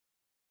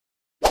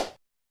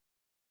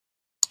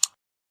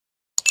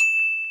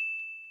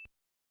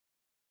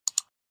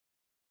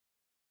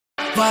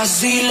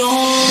Welcome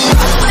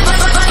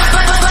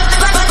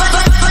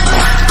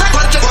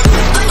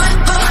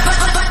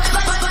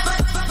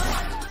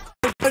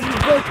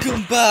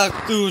back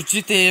to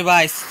GTA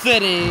Vice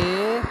City,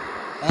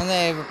 and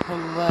they were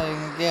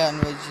playing again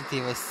with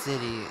GTA Vice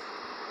City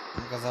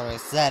because I already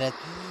said it.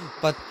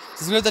 But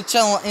subscribe to the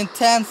channel in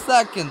 10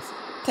 seconds.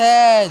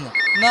 10,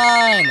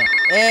 9,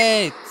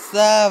 8,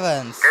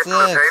 7, 6,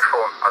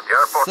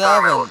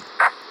 7,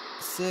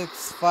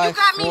 6, 5,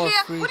 4,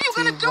 3,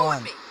 2,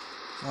 1.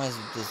 What is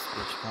this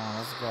bitch? Come on,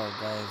 let's go,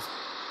 guys.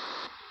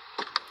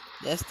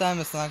 This time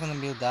it's not gonna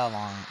be that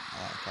long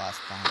like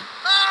last time.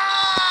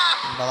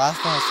 The last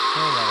time was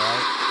cool,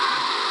 right?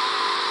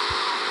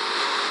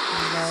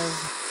 You guys.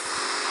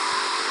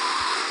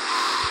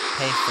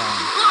 Payphone.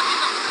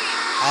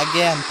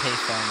 Again,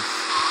 payphones.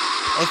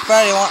 Hey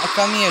Freddy,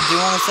 come here. Do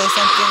you want to say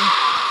something?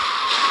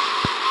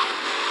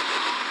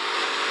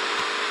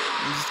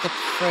 You just got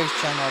the phrase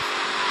channel.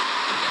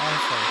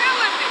 Honestly.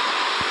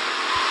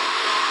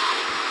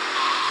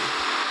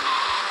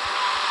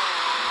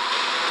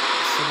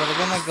 So we're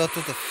gonna go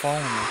to the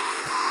phone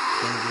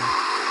thingy.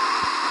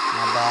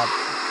 My bad.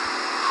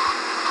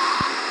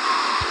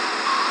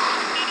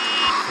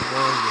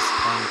 Where is this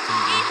phone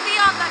thingy?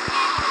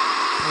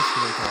 Let's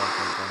go to our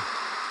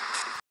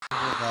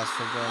guys,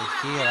 so go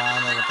here. I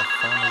don't know what the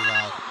phone is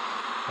at.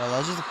 Well,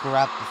 let's just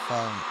grab the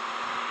phone.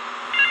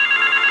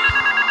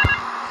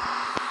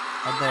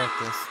 Oh, there it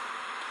is.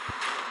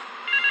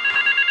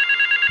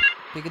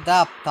 Pick it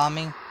up,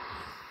 Tommy.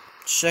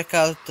 Check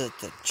out the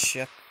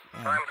check.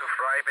 Time to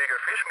fry bigger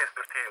fish,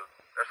 Mr. Teal.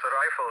 There's a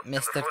rifle.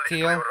 Mr.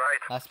 Teal?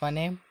 Right. That's my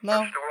name? No.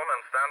 Watch the woman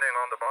standing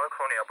on the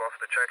balcony above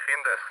the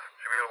check-in desk.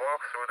 She will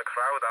walk through the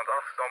crowd and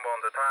ask someone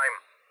the time.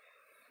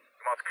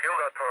 You must kill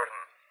that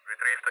person,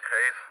 retrieve the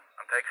case,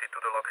 and take it to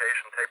the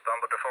location taped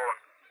under the phone.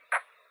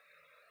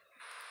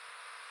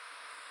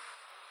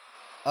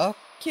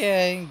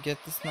 Okay,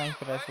 get the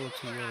sniper rifle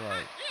to your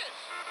right.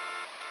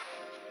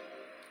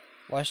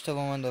 Watch the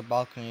woman on the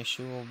balcony.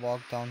 She will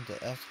walk down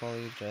the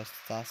escalator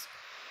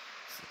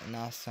and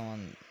ask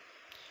someone.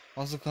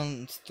 Once the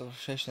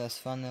conversation is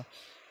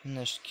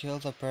finished, kill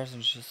the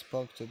person she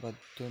spoke to, but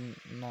do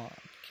not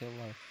kill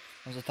her.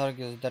 Once the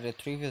target is dead,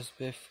 retrieve his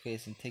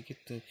briefcase and take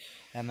it to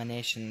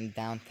Emanation in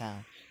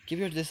downtown. Keep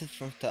your distance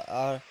from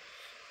the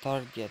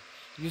target.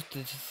 Use the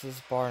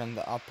distance bar in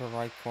the upper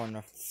right corner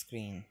of the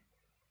screen.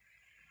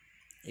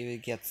 If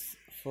it gets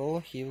full,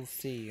 he will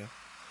see you.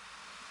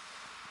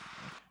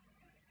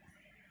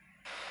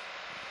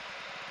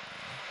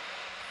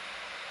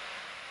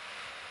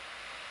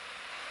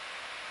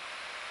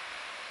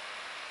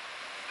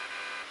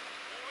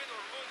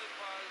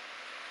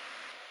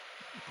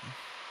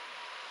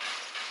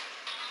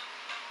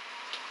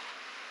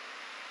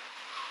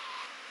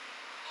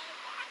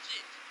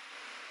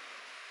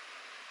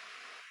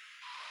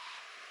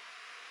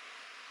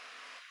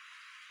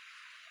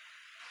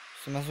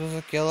 So am I supposed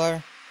to kill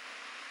her?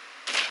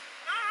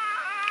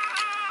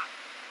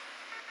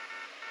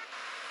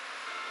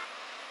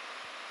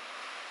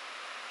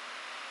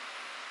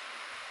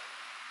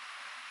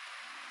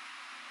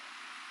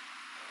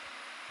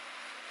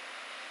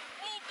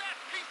 Move that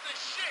piece of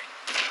shit!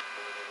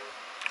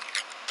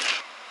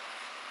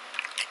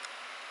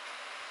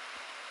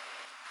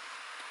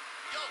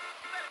 Yo, you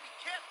better be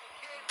careful,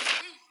 kid.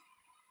 Easy.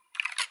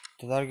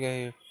 The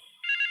target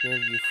here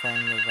you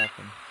find your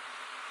weapon.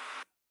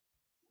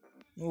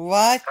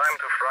 What? Time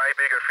to fry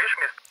bigger fish,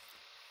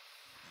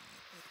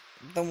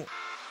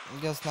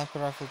 Mr. Get sniper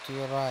rifle to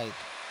your right.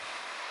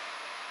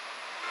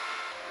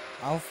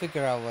 I'll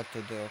figure out what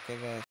to do, okay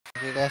guys?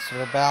 Okay guys,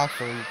 we're back,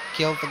 so we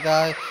killed the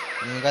guy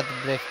and we got the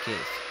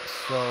briefcase.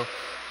 So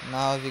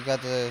now we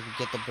gotta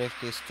get the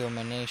briefcase to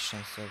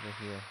Emanations over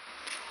here.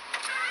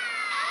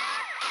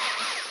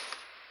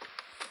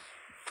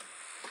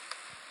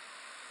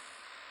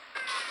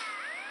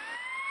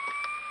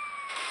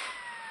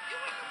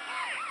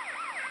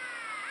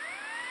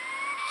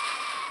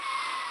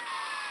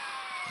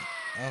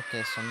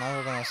 Okay, so now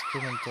we're gonna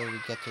skip until we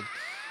get to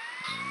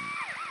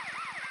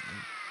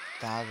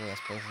the obvious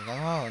place.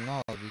 Oh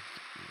no,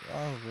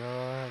 we're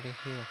already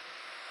here.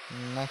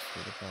 Next to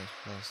the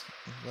place.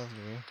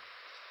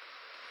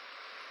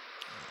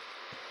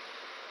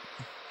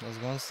 Let's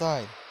go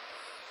inside.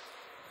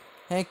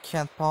 Hey,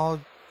 Cat Paul.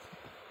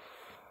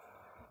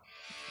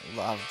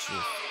 Love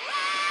juice.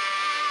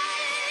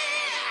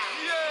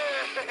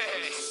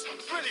 Yes!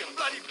 Brilliant,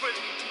 bloody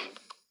brilliant!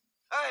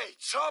 Hey,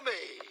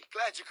 Tommy!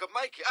 Glad you could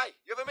make it. Hey,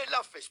 you ever met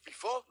Lovefish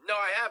before? No,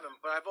 I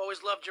haven't, but I've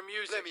always loved your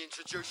music. Let me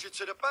introduce you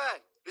to the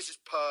band. This is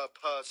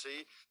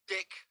Percy,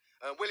 Dick,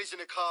 and Willie's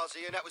in the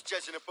carsy, and that was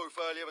Jez in the booth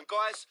earlier. And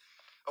guys,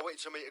 I went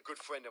to meet a good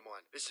friend of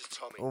mine. This is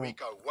Tommy. Oh, we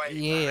go way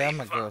yeah, back.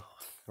 I'm a good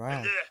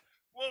friend.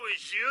 What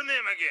was your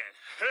name again?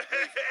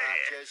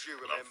 Jez, you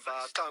remember.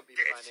 Don't be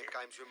playing them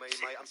games with me,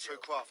 mate. I'm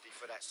too crafty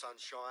for that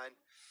sunshine.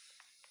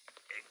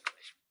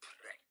 English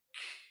prick.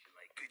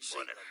 Like good See,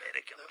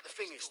 the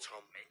thing is,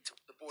 Tom,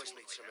 the boys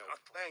need some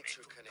help. They ain't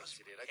too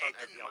connected here. They don't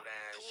have the old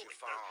hands, your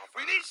father.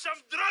 We need some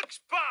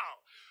drugs, pal.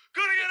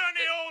 Gotta get on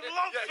the old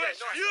love fest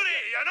nice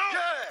fury, you know?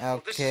 Yeah!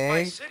 Well, this is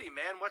my Okay. city,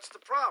 man. What's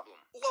the problem?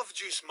 Love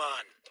juice,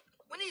 man.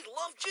 We need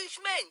love juice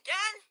men,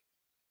 gang.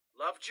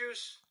 Love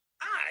juice?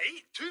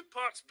 Aye, 2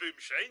 parts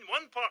boomshine,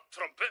 1 part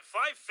trumpet,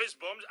 5 fizz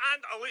bombs,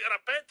 and a litre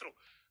of petrol.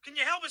 Can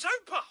you help us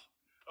out, pal?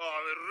 Oh,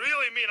 it would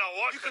really mean a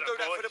lot You to can the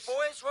do that for the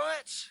boys,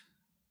 right?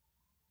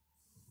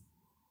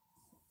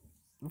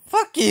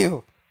 Fuck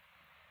you!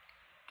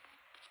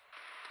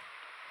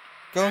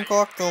 Go and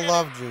collect the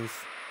love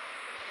juice.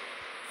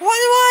 Why do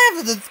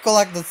I have to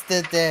collect the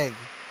stitch egg?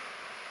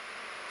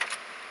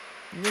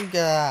 You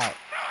get out.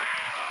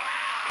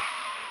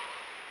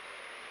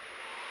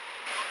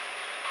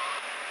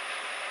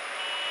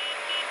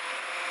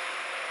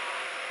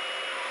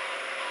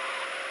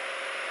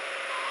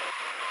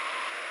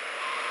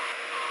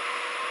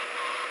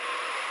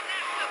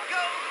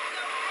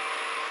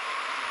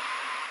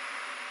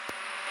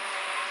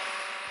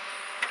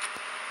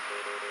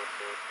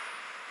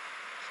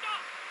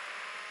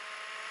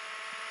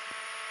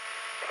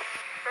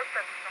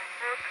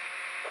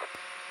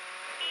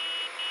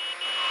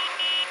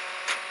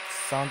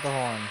 Sound the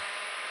horn.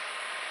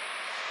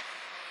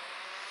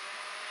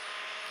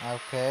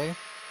 Okay.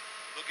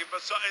 Looking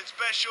for something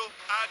special?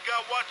 I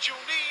got what you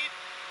need.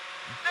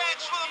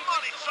 Thanks for the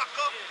money,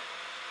 sucker.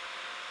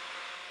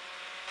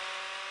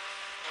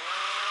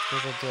 Do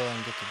the deal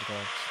and get the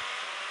drugs.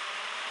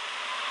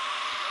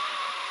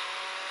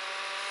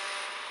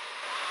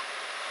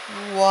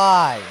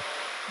 Why?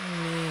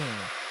 Me.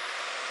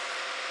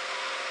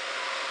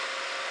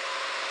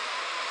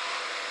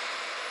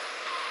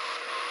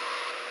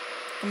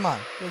 Come on,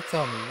 you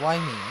tell me, why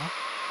me, huh?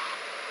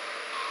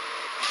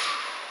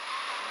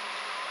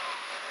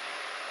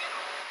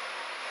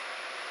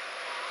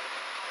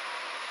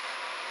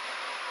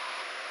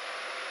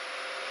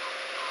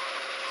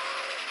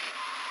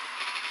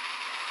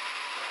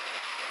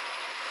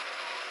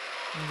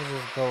 Let's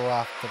just go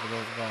after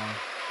this guy.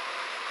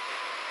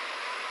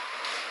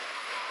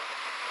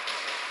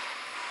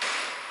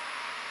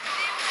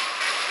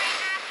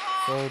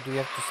 So, do you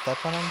have to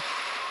step on him?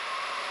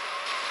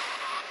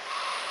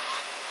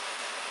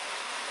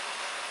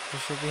 You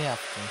should be have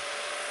to.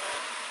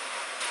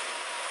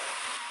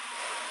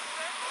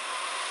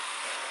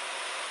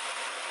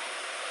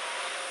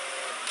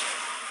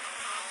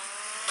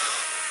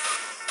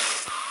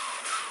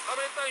 How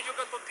many times you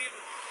got to deal?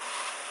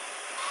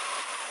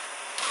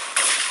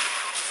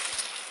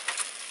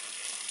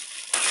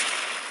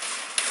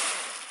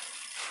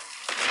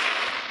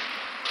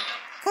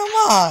 Come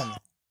on!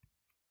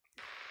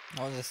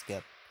 I'll just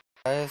skip.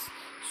 Guys,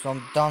 so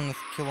I'm done with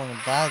killing the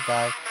bad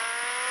guy.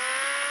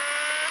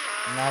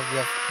 Now we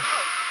have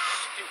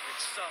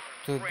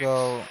to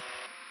go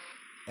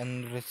and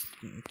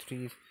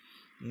retrieve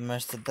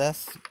Mercedes.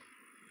 That's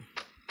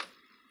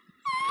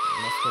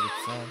what it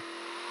said.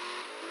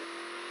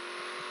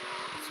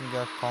 Some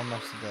girl called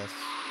Mercedes.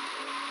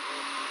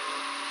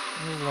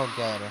 Let's go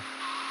get her.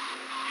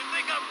 You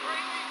think I'm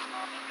crazy?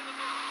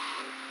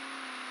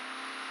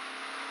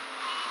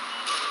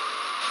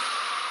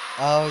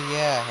 Oh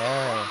yeah,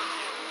 her.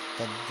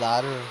 The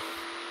daughter of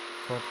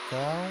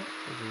Cortel?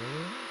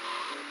 Really?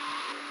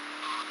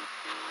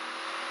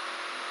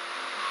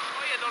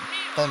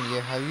 Tell me,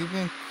 have you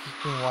been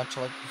keeping watch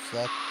like you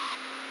said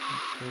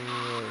to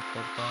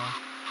Cortel?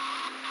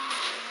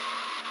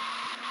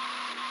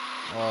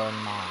 Or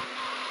not?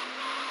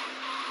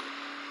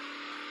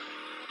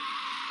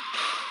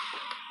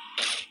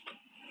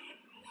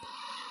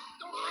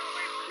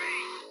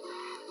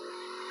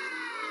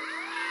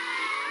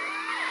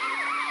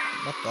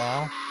 What the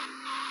hell?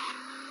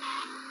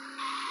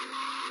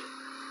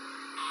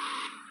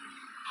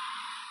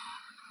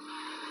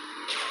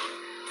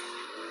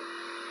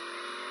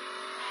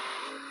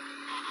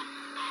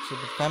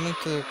 Should be coming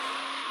to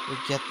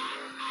get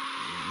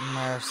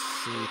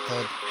Mercy to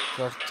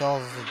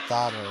Cortel's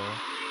daughter.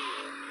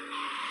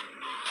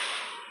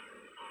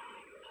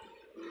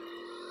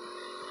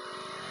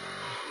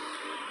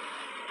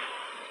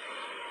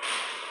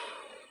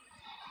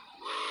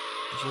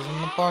 She's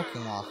in the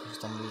parking lot for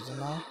some reason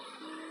now.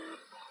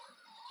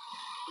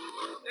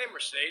 Hey,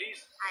 Mercedes.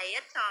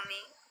 Hiya,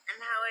 Tommy. And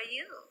how are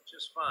you?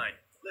 Just fine.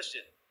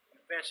 Listen, you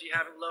fancy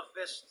having love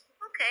fist?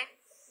 Okay.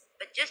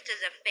 But just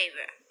as a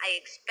favor, I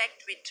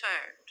expect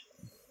returned.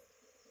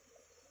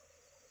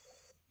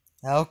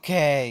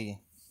 Okay.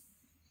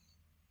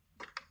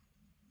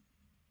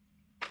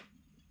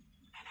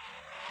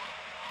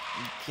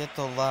 Get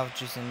the love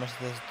juice and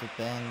Mercedes to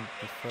bang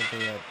before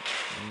they are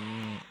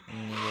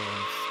near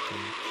on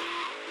stage.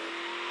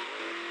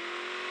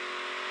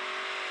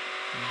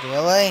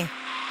 Really?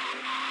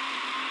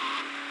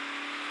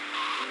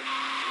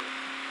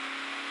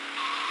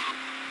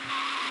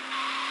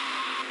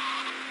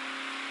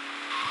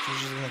 She's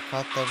just gonna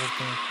cut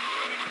everything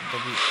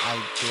that I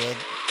did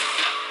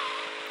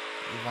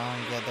if I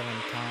don't get there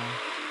in time.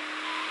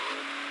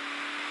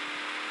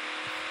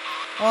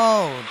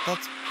 Oh,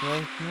 that's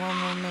great. One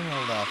more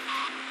minute left.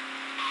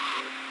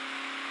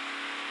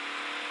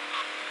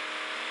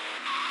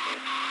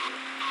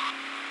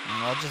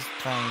 And I'll just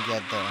try and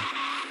get there.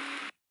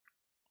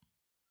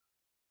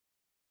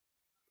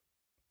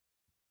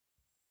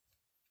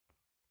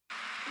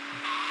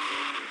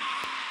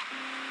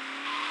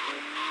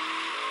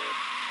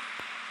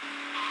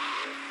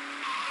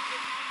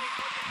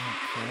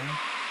 Okay.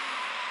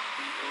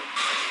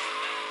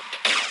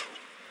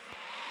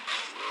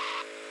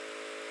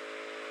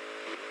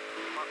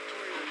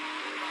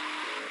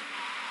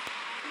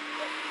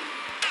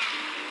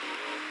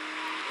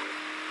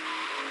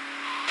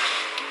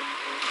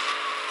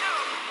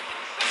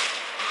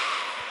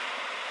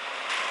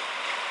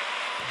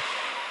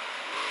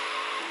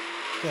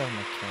 Go,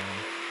 McCann.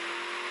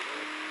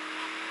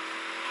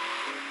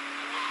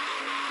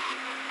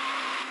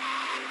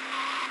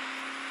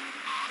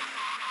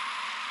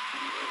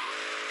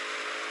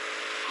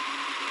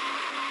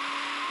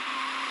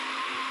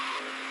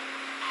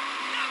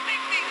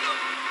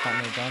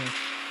 Tommy, don't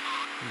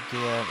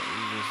get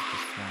use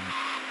this one.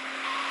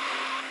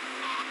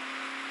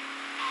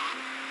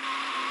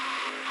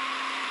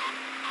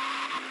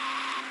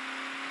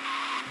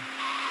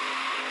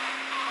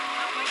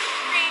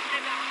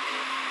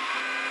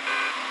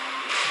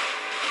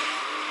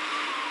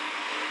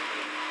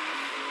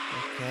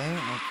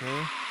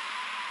 Okay.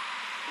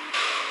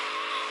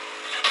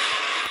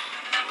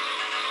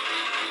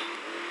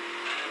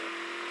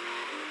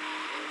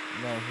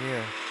 Right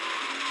here.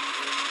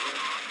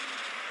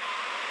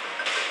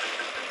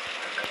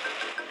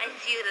 I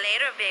see you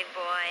later, big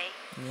boy.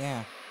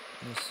 Yeah.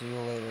 We'll see you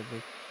later,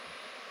 big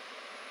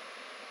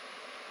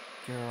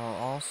girl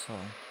also.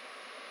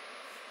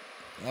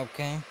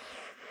 Okay.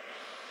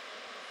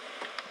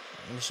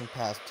 Mission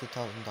pass,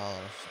 $2,000.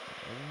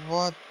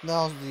 What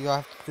else do you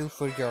have to do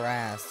for your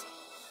ass?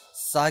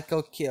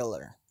 Psycho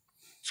killer.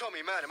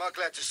 Tommy, man, am I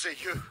glad to see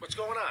you. What's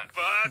going on?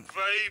 Bad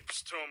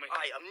vibes, Tommy.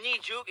 Aye, I'm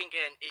not joking,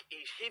 Ken.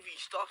 It's heavy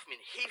stuff, man.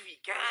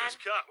 Heavy, Ken. This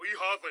cat, we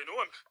hardly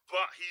know him,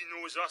 but he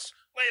knows us.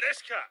 Like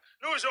this cat,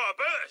 knows all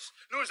about us.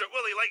 Knows that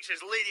Willie likes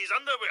his ladies'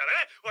 underwear,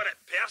 eh? Or that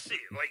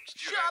Percy likes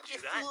Shut up, you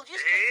Durant. fool.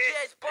 Just get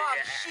jazz bomb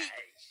shit.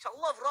 It's a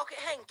love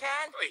rocket hang,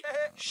 Ken.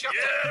 Shut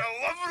Yeah, up.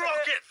 a love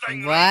rocket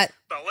thing. What? Right?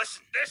 But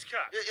listen, this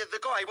cat. The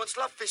guy wants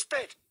Love Fist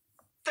dead.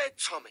 Dead,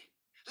 Tommy.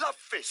 Love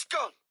Fist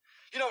gone.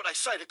 You know what they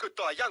say, the good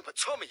die young, but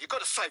Tommy, you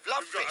got to save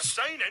Love We've got a Fist.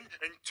 sign-in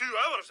in 2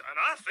 hours, and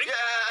I think...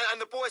 Yeah, and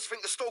the boys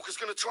think the stalker's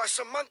going to try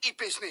some monkey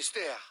business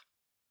there.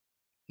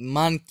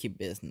 Monkey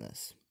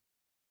business.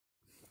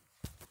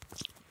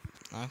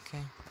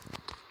 Okay.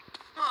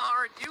 Oh,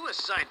 aren't you a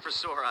sight for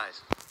sore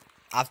eyes?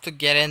 I have to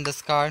get in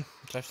this car.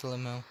 Drive the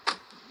limo.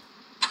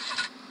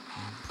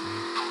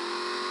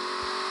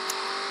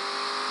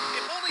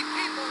 If only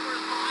people were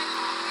lying.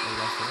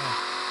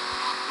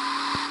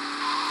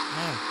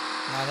 No,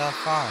 not that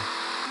far.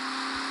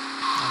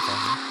 That's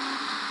awesome.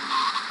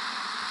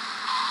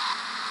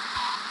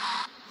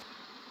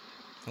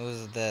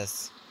 Who's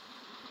this?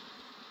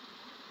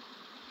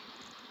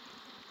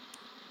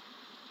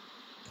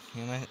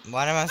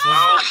 What am I supposed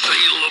I'll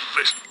see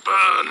Lovefist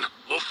burn.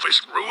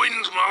 Lovefist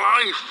ruins my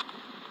life. to...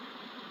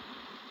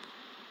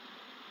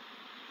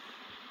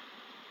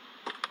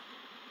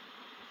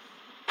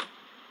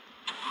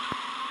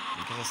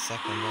 Give a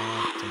second,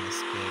 don't let them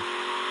escape.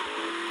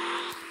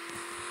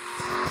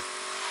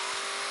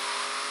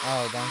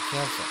 Oh, don't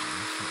kill something.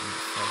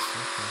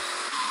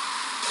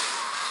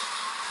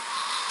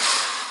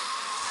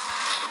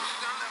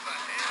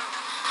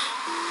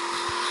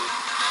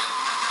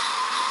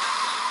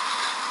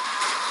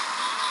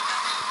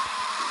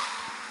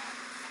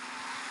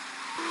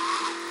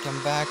 Come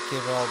back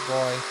here, old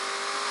boy.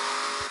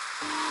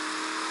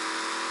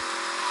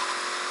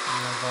 I'm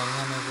not gonna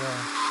let me go.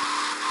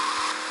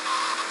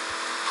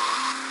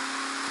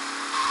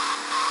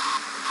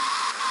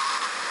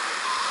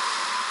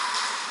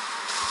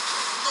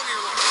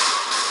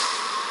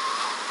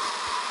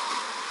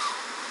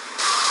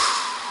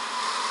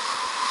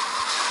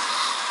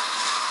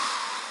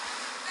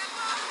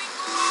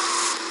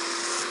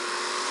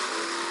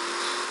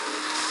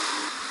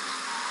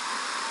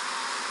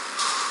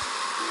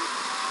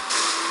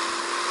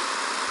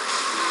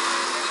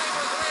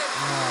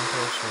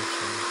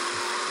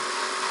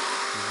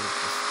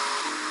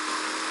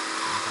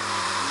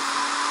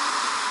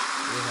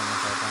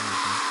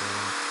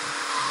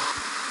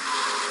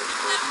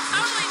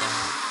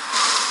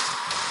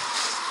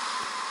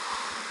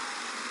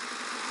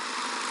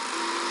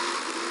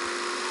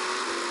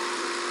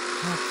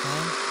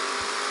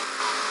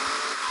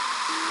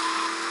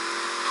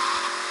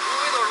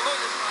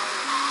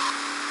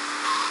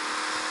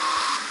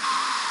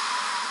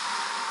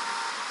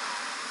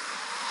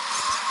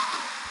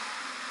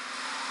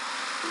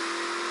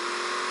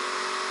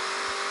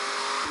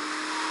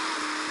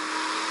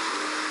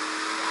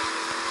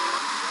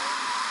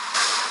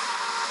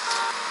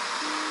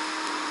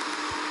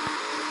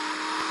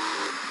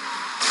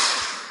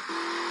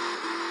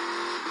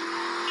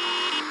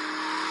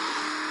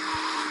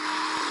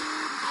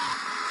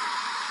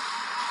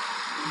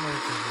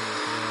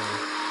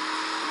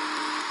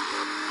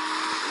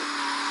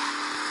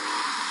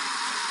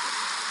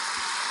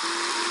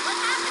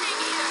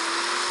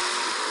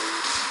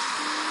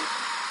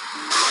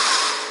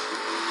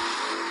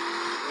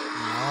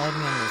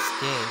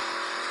 escape.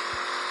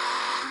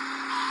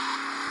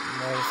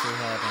 What is he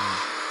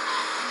having?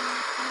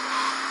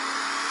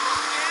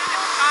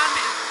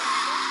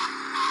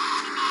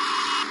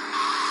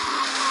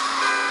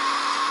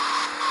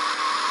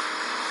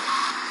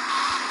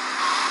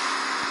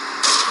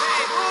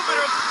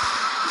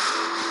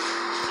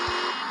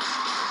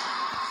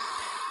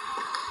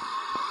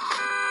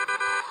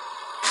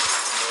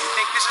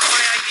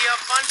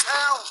 Fun,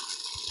 pal?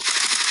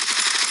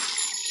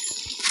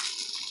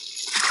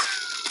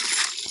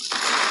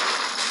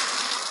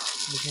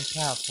 You can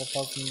have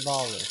 $4,000.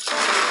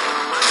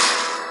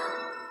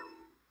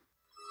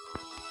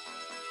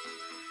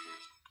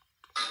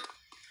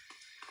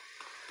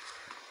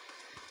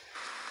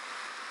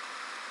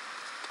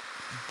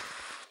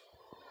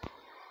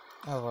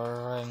 Oh,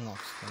 we're right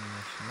next to the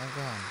mission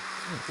again.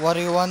 What do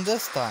you want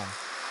this time?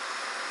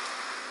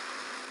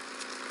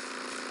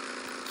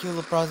 Kill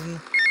the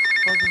president.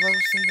 Focus over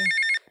something?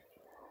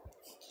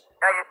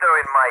 How you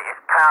doing, mate?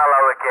 It's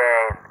Paolo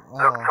again. Oh.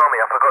 Look, Tommy,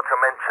 I forgot to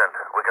mention,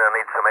 we're going to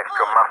need some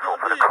extra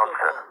muscle for the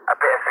concert. A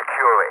bit of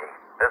security.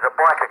 There's a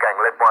biker gang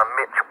led by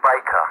Mitch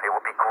Baker. It will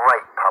be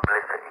great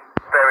publicity.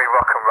 Very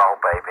rock and roll,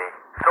 baby.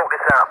 Sort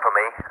this out for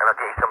me, and I'll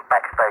get you some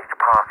backstage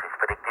passes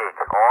for the gig,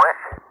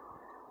 alright?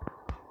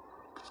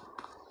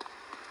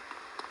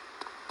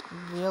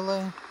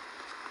 Really?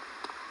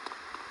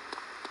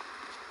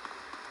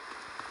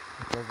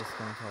 Okay, just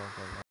gonna tell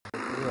her.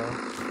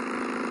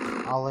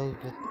 Yeah. I'll leave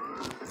it.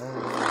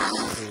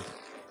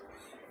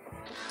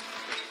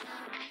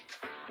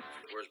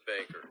 Where's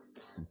Baker?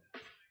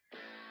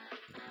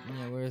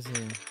 Yeah, where is he?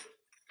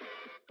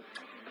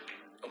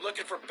 I'm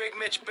looking for Big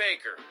Mitch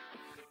Baker.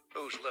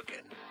 Who's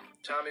looking?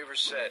 Tommy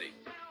Versetti.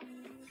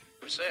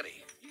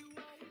 Rossetti.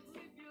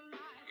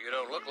 You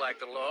don't look like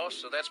the law,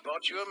 so that's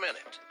bought you a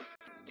minute.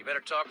 You better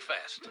talk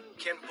fast.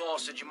 Ken Paul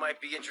said you might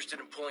be interested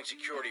in pulling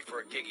security for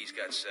a gig he's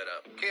got set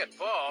up. Kid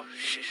Paul?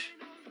 Shh.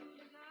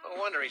 No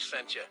wonder he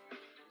sent you.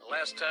 The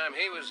last time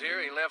he was here,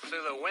 he left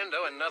through the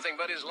window in nothing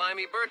but his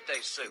limey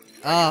birthday suit.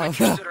 Are you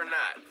interested or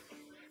not?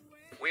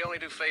 We only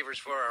do favors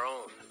for our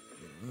own.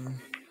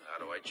 How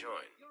do I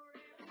join?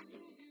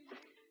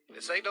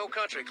 This ain't no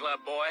country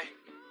club, boy.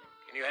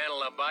 Can you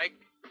handle a bike?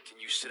 Can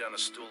you sit on a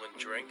stool and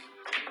drink?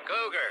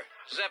 Cougar,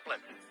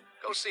 Zeppelin,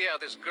 go see how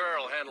this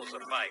girl handles a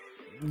bike.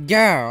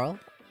 Girl?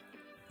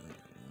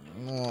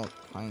 Oh,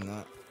 kind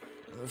of.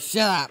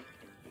 Shut up.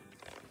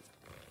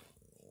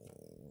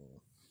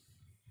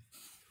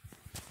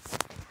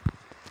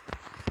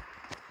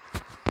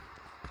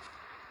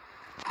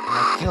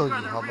 I'll kill you,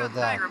 how about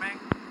that?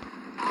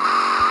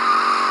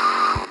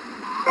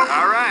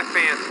 Alright,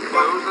 fancy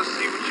clothes, let's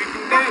see what you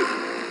can do.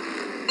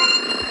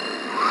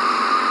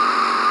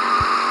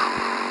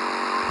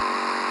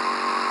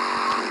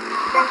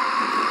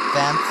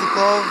 Fancy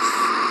clothes?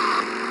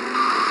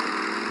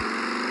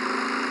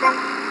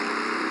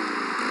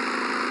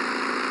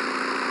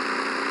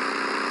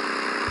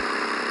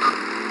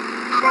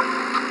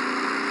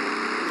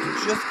 Did you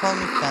just call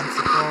me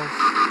fancy clothes?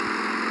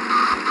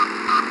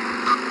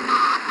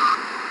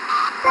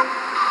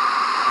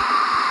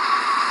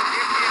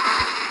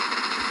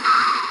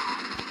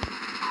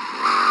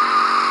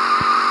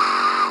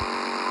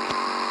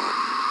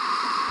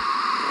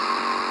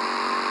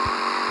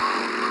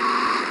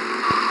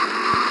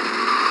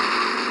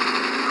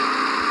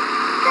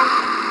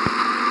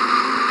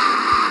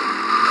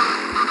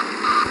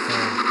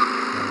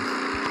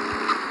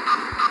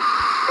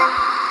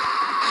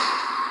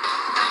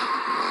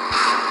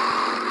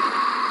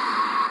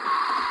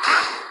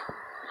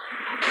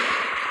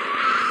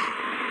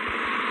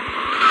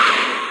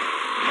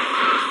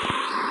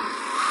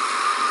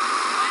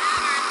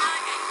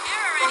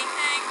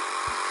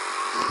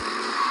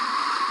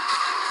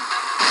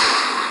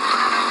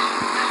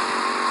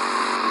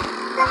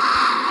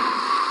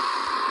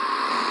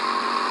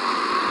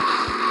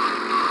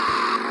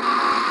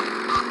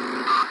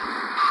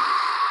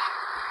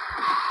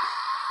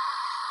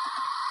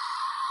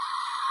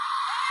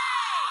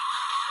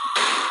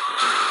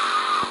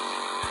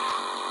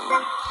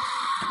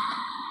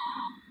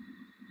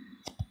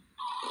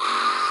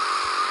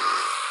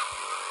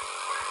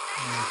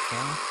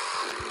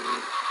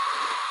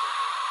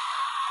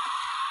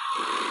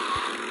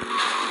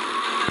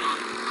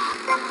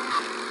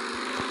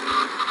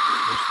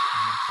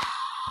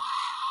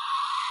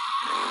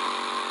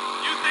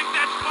 You think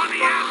that's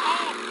funny,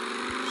 asshole?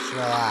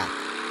 Sherlock.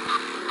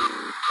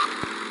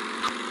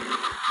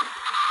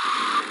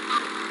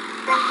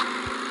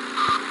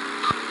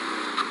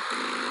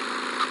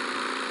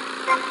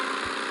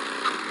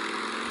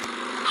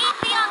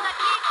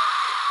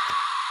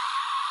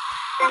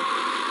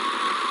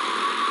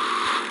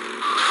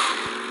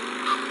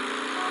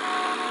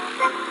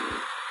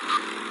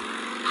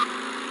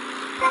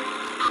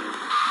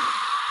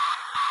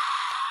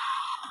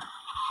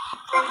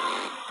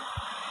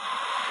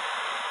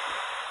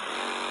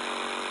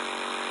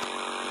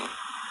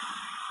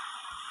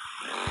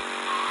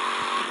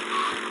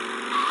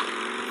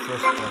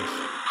 First place.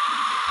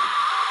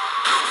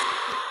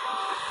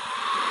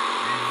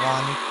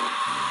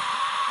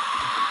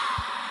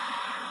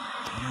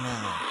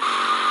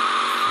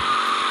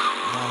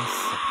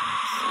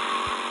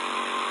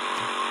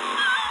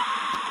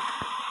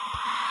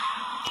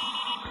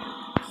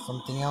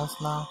 something else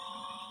now.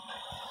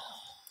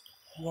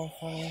 You want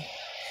funny?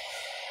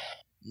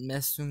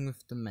 Messing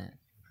with the man.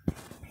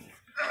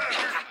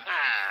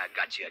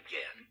 Got you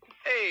again.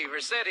 Hey,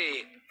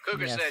 Rossetti.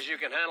 Cougar Yes. says you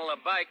can handle a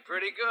bike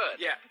pretty good.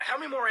 Yeah, how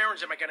many more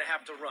errands am I gonna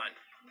have to run?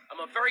 I'm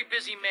a very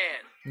busy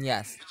man.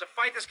 Yes. If it's a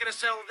fight that's gonna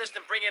settle this,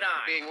 then bring it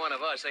on. Being one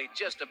of us ain't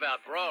just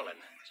about brawling.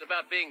 It's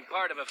about being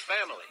part of a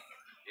family.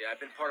 Yeah, I've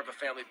been part of a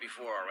family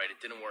before, all right. It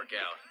didn't work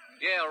out.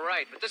 Yeah,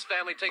 right, but this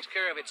family takes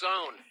care of its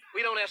own.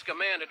 We don't ask a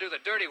man to do the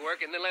dirty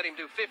work and then let him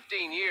do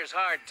 15 years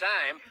hard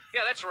time.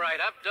 Yeah, that's right,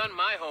 I've done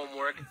my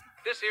homework.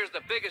 This here's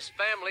the biggest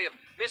family of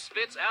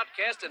misfits,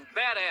 outcasts, and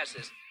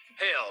badasses.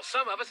 Hell,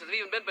 some of us have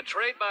even been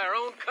betrayed by our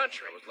own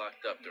country. I was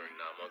locked up during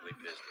non-ugly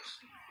business.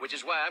 Which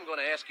is why I'm going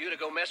to ask you to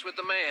go mess with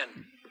the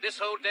man. This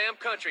whole damn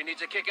country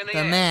needs a kick in the The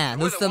ass. man.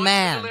 We're Who's the the ones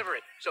man? to deliver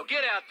it. So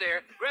get out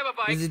there, grab a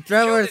bike, Is it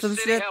Trevor or show some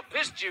this city shit? how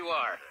pissed you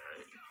are.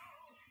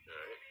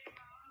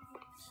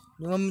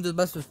 You want me to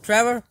bust with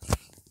Trevor?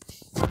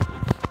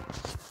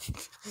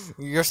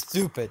 You're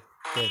stupid.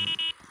 Then.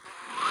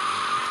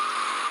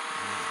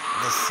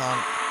 The son.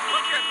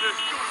 Look at this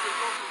juicy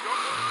local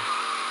yoga.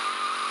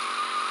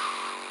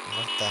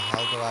 What the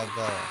hell do I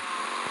go?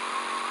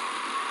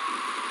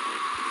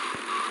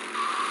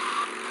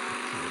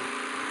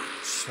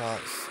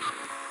 Shots.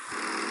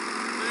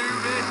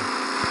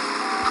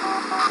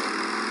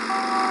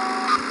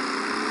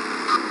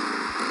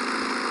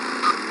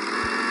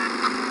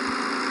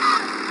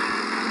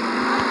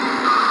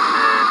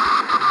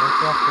 Where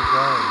do I have to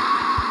go?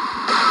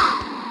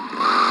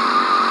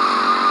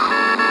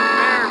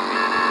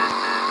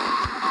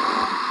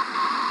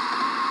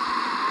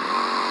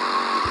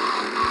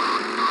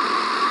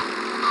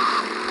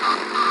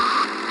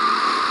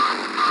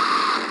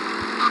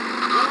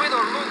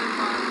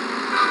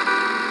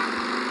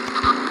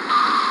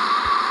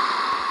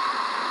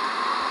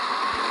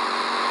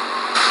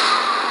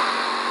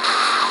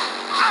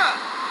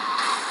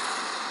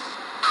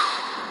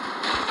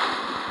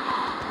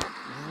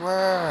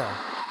 Where?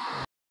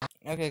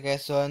 Okay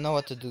guys, so I know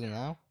what to do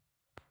now.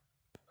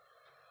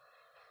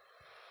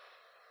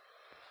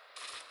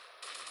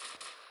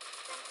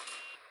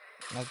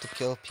 I have to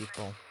kill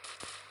people.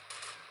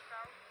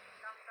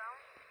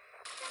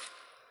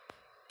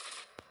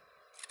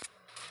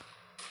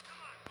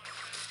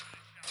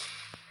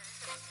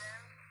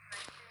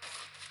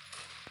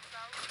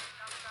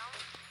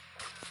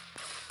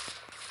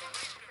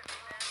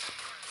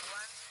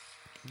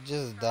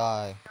 Just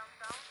die.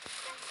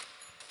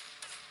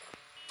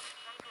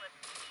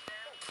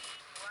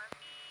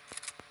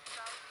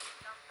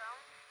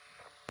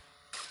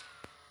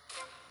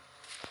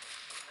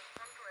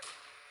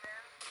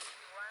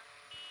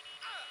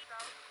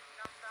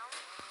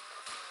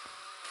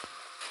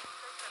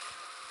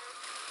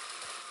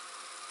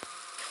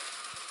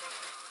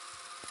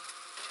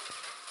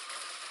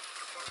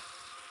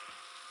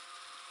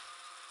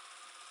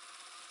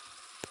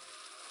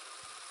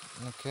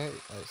 Okay,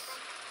 I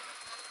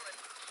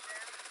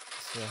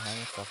see a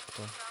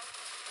helicopter.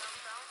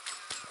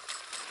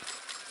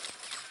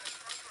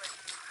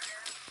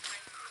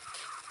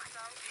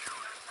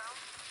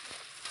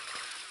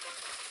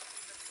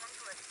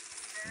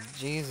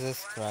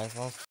 Jesus Christ,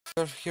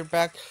 we're here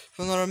back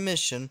for another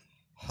mission.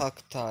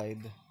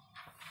 Hogtied. Hey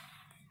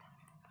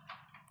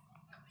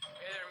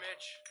there,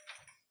 Mitch.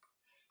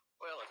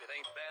 Well, if it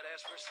ain't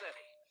badass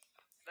Rossetti.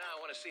 Now I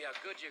want to see how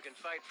good you can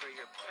fight for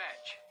your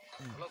patch.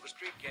 The local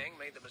street gang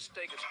made the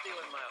mistake of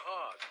stealing my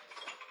hog.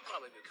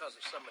 Probably because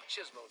of some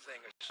machismo thing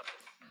or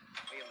something.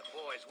 Me and the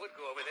boys would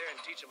go over there and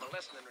teach them a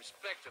lesson in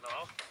respect and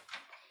all.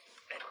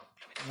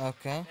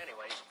 Okay.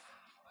 Anyways,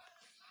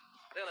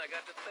 then I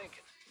got to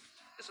thinking.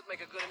 This would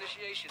make a good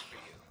initiation for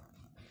you.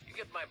 You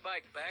get my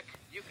bike back,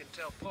 you can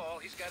tell Paul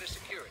he's got his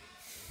security.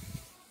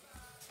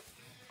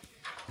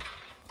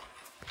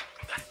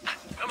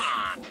 Come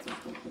on!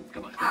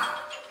 Come on.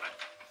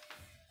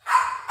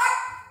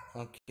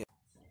 Okay.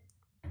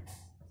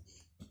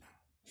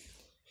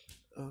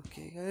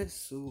 Okay guys,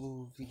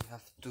 so we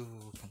have to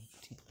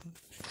continue.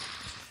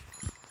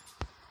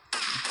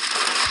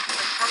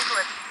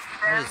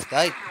 What is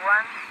that?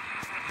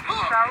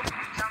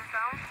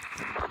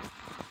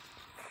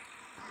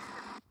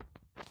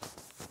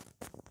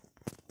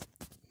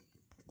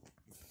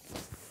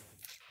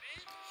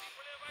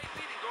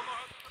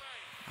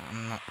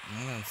 I'm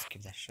gonna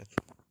skip that shit.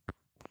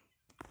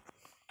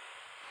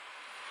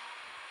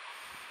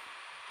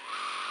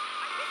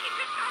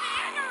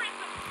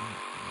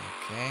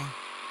 Okay.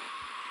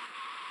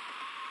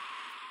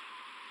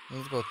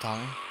 Let's go,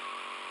 Tommy.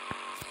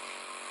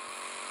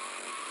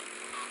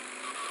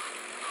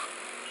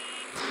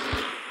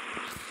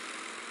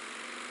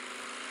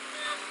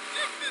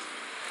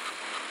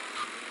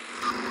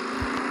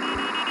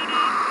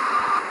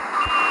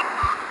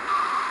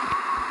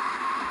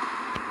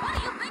 What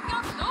do you think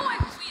I'm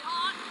doing,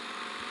 sweetheart?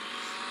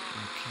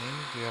 Okay,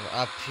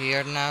 we're up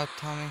here now,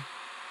 Tommy.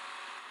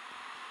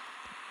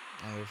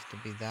 And we have to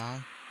be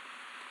down.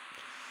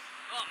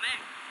 Oh, man.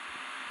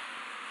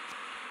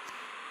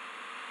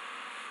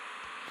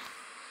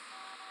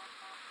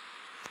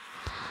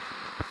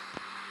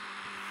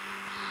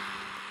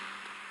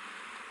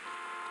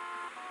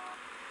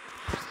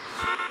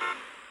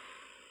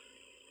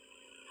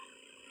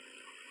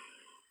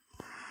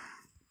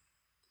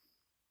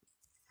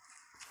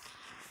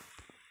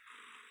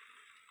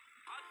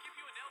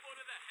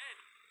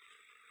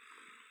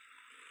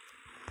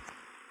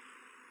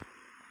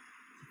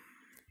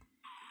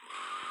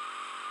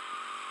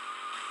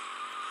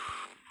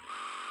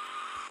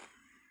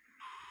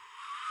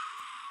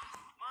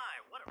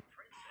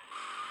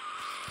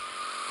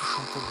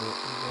 mission to go in the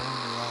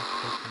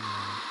quick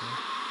community.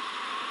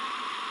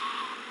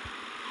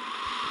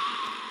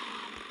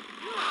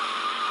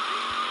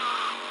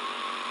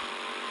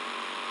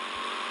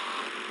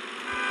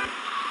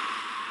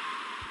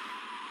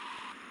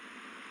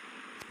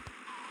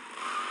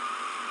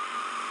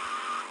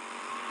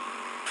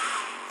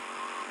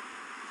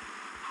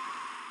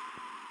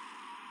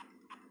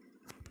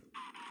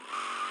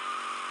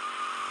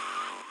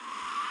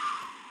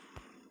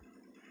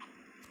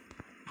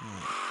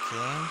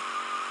 Okay.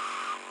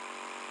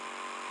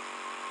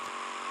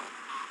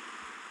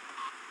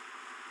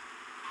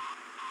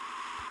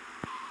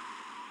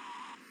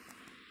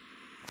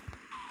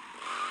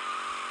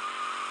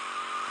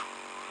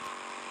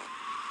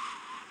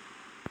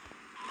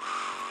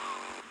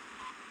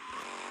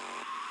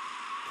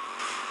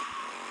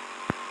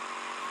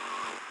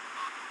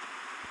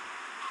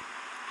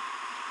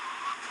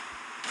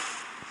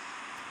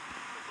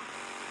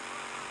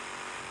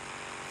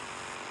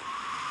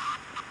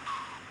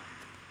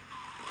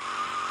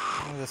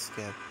 I'll just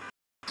skip.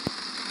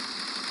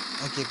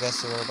 Okay guys,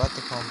 so we're about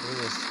to complete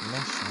this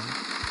mission.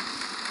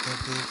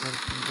 Thank you for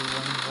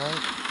doing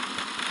right.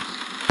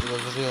 It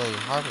was really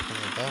hard because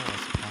the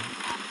devil's account.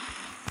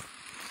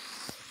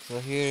 So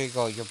here you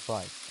go, your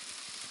bike.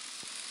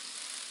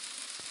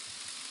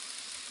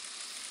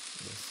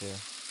 Yes,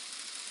 here.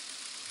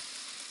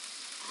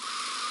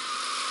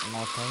 Am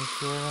I thank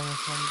you or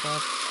anything like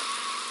that?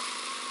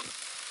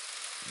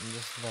 You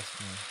just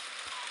left me.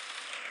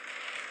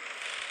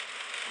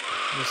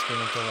 Just give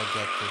me until I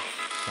get to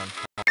some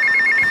part.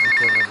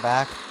 Okay, we're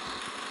back.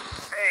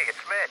 Hey, it's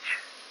Mitch.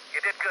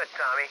 You did good,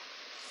 Tommy.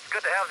 It's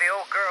good to have the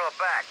old girl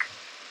back.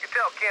 You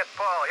tell Kent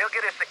Paul, he'll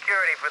get his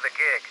security for the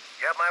gig.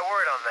 You have my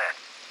word on that.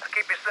 Now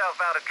keep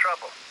yourself out of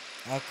trouble.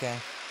 Okay.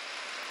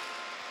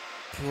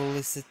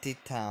 Publicity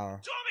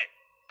Tower.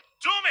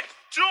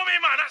 Tommy,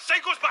 man, that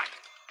psycho's back.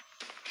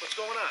 What's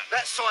going on?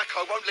 That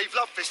psycho won't leave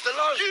Love Fist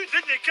alone. You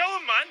didn't kill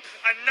him, man,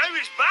 and now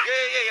he's back.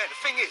 Yeah. The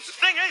thing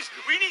is,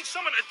 we need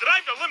someone to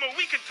drive the limo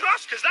we can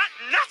trust, because that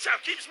nutter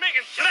keeps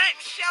making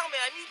threats. Show me,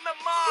 I need my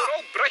mom. We're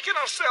all breaking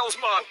ourselves,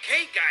 man.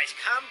 Okay, guys,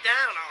 calm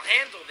down. I'll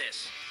handle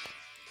this.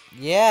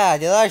 Yeah,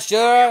 did I I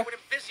sure?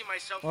 wouldn't busy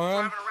myself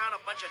Alright. driving around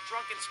a bunch of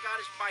drunken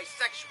Scottish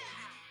bisexuals.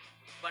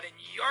 But in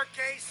your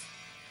case,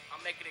 I'll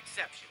make an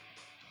exception.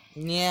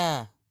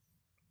 Yeah.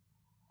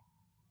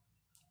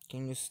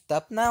 Can you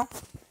stop now?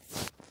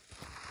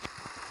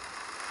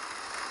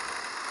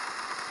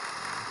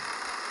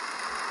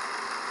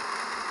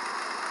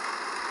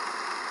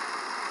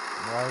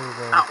 Why are you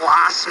there? At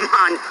last,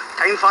 man.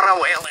 Time for a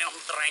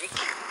well-earned drink.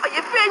 Are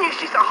you finished?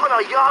 Just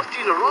 100 yards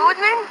to the road,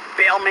 then?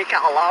 Better make it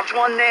a large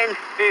one, then.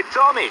 Hey,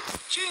 Tommy,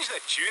 change the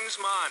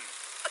tunes, man.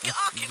 I get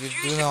all You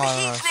confused. do The know I'm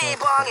machine's not nae so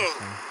banging.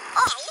 confused.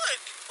 Oh,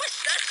 look. What's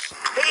this?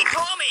 Hey,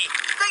 Tommy.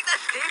 Take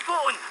this tape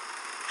on.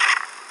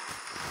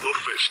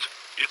 Lovefist,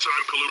 your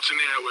time polluting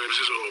the airwaves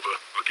is over.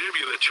 I gave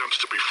you the chance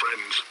to be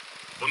friends.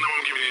 Well, now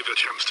I'm giving you the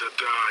chance to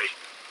die.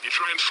 You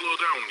try and slow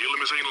down, your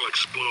limousine will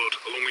explode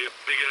along with your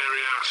big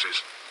airy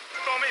asses.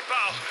 Tommy,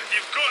 pal,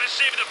 you've got to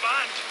save the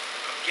band.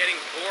 I'm getting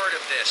bored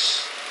of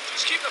this.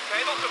 Just keep the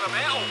pedal to the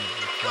metal.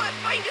 Gotta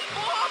find it,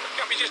 Bob.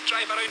 Can't we just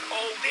drive around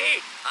all day?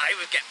 I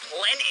would get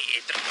plenty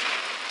to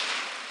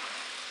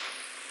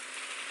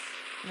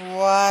drink.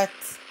 What?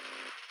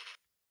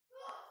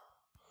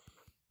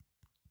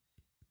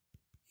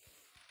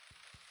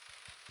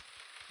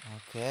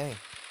 Okay.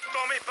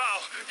 Tommy, pal,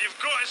 you've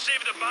got to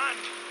save the band.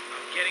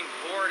 I'm getting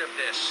bored of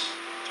this.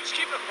 Just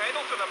keep the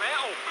pedal to the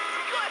metal.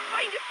 Gotta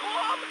find it,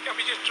 Bob. Can't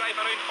we just drive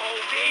around all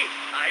day?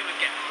 I would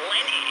get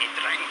plenty to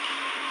drink.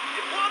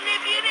 The bomb may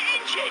be in the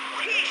engine.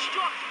 Hey,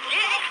 stop. Get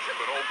it.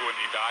 We're all going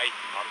to die.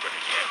 I'm going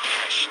to get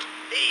pissed.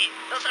 Hey,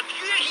 there's a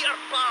few here,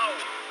 pal.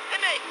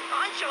 Hey, mate,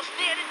 Angel's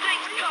near the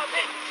drink's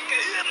coming. Get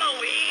him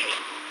away.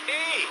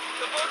 Hey,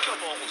 the vodka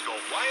bottle's got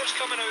wires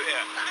coming out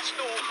here. That's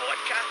no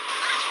vodka.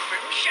 That's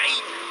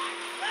moonshine.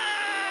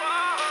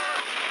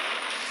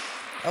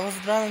 I was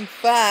driving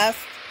fast.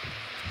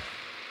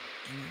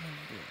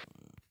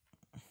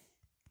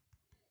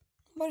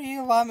 What do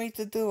you want me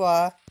to do,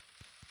 Tommy,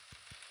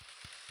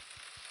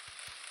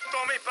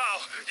 pal,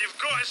 you've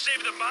got to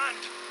save the band.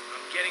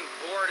 I'm getting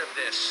bored of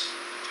this.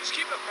 Just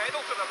keep the pedal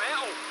to the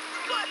metal.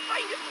 Gotta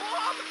find it,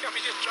 Bob. Can't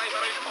we just drive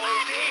around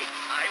all day?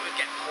 I would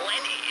get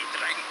plenty to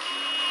drink.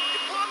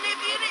 The bomb may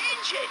be in the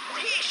engine.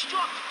 Hey,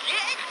 stop. Get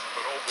it.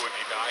 We're all going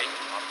to die.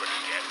 I'm going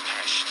to get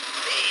pissed.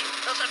 Hey,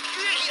 there's a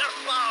few here,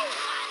 pal.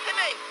 Hey,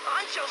 mate,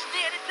 Angel's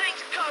near the drink's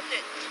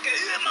coming. Get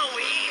him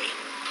away.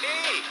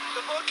 Hey,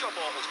 the vodka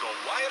bottle's got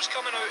wires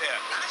coming out here.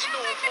 That's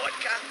no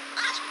vodka.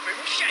 That's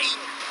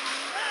moonshine.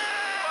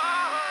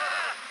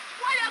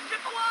 What up the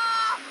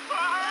claw?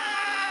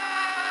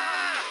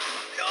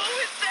 No,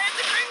 it said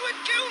the thing would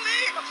kill me.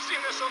 I've seen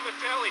this on the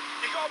telly.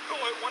 You gotta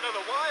pull out one of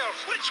the wires.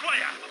 Which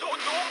wire? I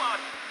don't know, man.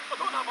 I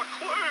don't have a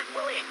clue.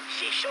 Willie,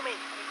 see something.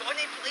 I'm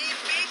gonna play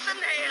bass in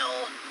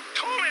hell.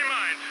 Tommy,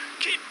 man,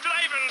 keep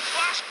driving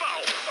fast,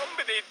 pal.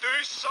 Somebody do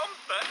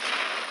something.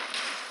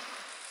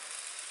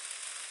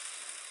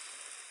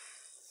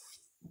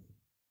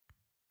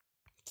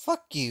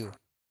 Fuck you.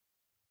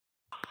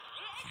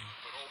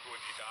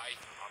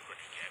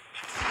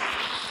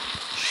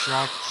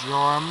 Shut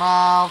your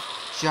mouth.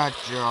 Shut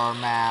your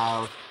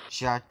mouth.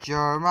 Shut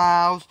your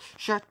mouth.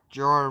 Shut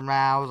your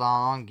mouth.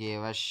 I don't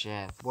give a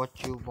shit what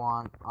you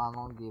want. I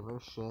don't give a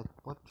shit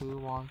what you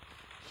want.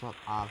 Shut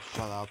up,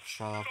 shut up,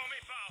 shut up.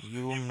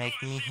 You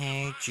make me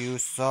hate you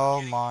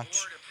so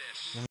much.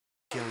 Let me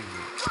kill you.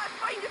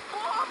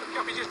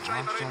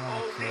 I'm gonna kill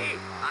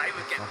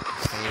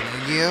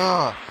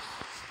you.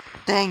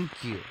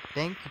 Thank you. Thank you.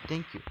 Thank you.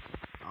 Thank you.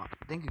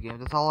 Thank you, game.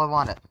 That's all I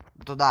wanted.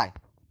 To die.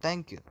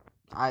 Thank you.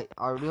 I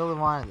really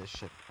wanted this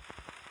shit.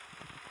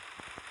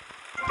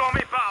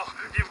 Tommy, pal,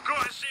 you've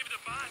got to save the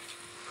band.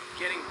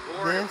 Getting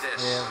bored of this.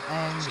 Is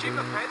angry. Just keep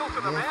the pedal to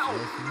the This metal.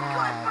 is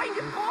mad. Find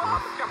it, Bob.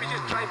 Can't we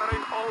just drive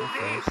around all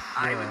day?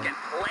 I would get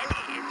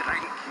plenty to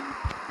drink.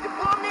 The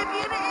bomb may be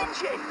in the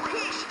engine.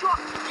 He's struck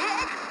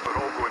dead.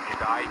 We're all going to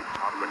die.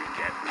 I'm going to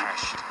get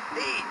pissed.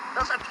 Hey,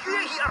 there's a few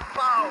here,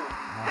 pal.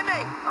 Hey,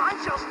 mate,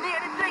 Ansel's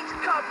near the drinks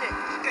cabinet.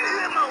 Screw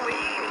him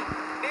away.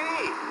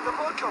 Hey, the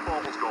vodka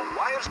bottle's got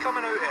wires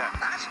coming out here.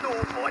 That's no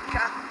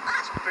vodka.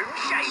 That's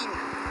boomshine.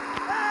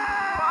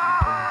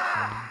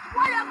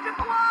 What up the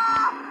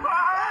block?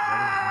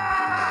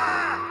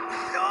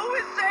 No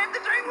one said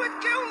the drink would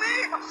kill me.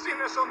 I've seen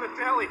this on the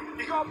telly.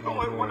 You got to pull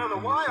out one of the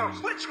wires.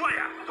 Which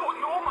wire? Don't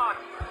know, man.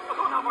 I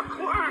don't have a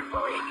clue.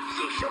 Wait,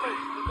 usually,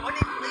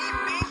 gonna leave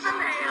me in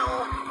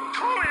hell.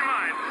 Tommy,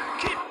 man,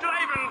 keep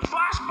driving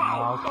fast,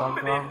 pal.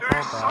 Somebody do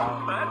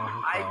something.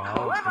 I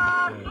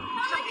clever.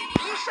 Somebody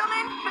do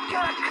something? What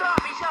kind of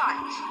crap is that?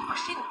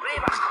 I've seen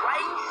braver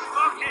crimes.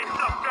 Okay,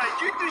 tough guy,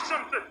 you do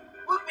something.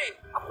 Look, mate,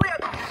 I'm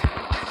weird.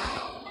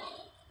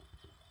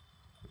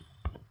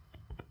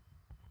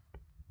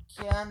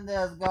 Can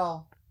this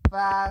go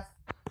fast?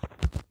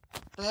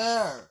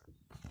 There.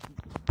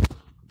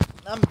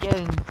 I'm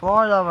getting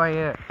bored over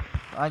here.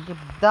 I keep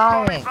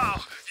dying. Pal,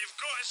 you've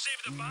got to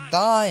save the band.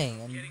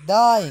 Dying and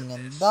dying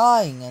and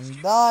dying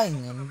and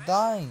dying and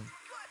dying.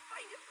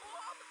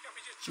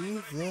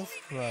 Jesus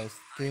Christ.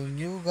 Can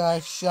you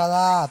guys shut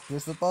up? You're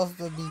supposed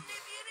to be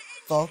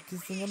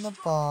focusing on the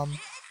bomb.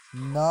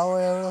 Not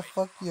whatever the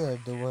fuck you're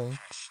doing.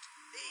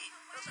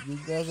 You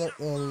guys are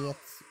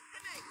idiots.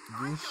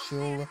 You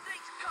should.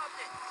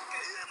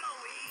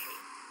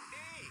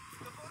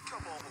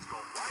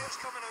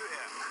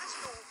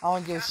 I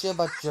don't give a shit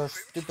about your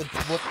stupid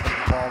football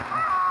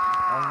problem.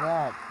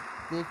 Alright,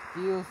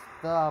 defuse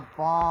the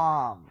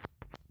bomb.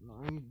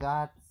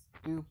 That's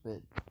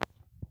stupid.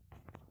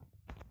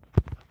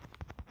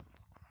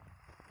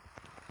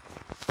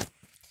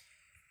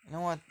 You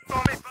know what?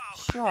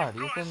 Sure,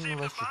 you can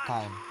waste your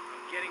time.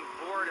 Getting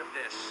bored of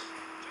this.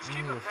 Just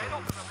keep the pedal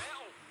to the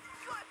metal.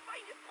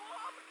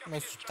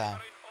 Waste your time.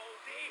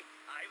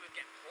 I would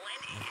get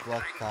plenty to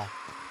What drink.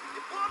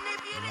 The bomb may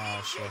be in the No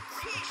engine. shit.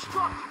 He's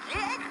struck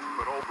dead.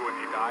 We're all going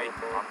to die.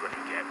 I'm going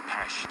to get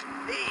pissed.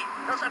 Hey,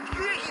 there's a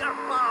few here,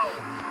 pal.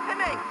 Hey,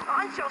 mate,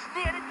 Ansel's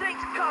near the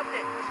drinks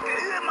cabinet. Screw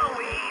him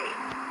away.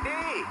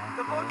 Hey,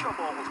 the vodka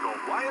bottle's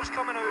got wires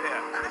coming out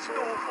here. That's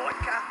no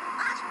vodka.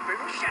 That's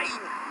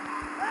boomshine.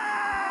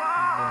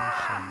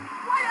 Bullshit.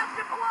 What up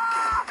the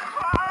block?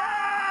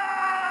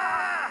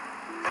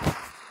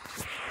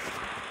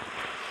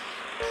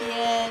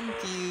 Can't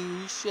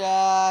you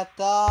shut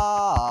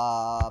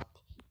up?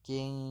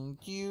 Can't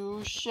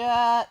you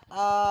shut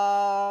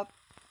up?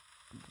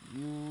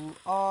 You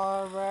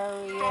are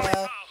very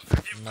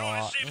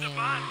not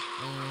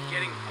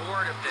Getting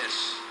bored of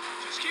this.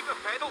 Just keep the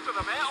pedal to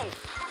the metal.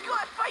 You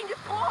gotta find the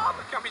bomb.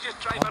 Can't we just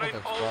drive I'm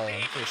around all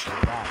day? pretty sure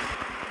that.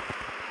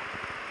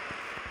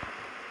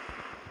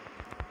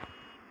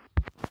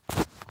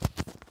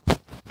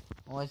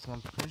 Wait,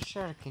 I'm pretty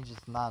sure I can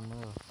just not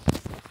move.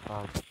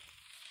 But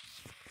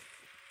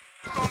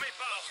Tommy,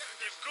 pal,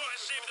 you've got to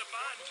save the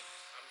band.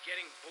 I'm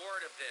getting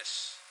bored of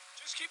this.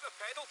 Just keep the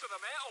pedal to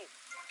the metal.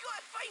 You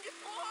gotta find the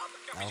bomb.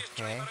 Can't we just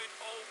Okay. drive around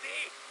all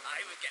day?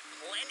 I would get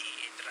plenty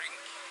to drink.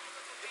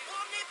 The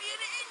bomb may be in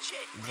the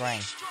engine.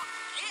 Drink. He's struck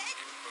dead.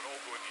 We're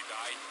all going to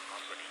die.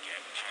 I'm going to get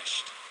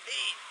pissed.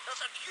 Hey, there's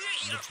a few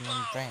here, which means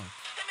pal. drink.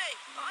 Hey, mate,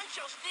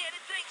 Ansel's near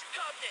the drinks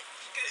cabinet.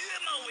 Screw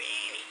him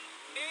away.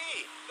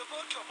 Hey, the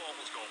vodka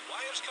bottle's got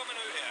wires coming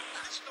out here.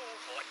 That's no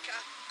vodka.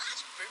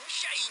 That's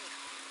boomshine.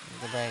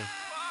 Goodbye.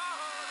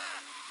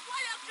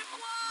 What up the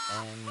block?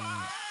 And No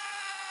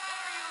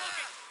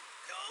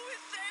one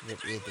said the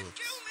you're drink would idiots.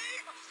 kill me.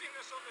 I've seen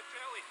this on the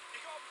telly. You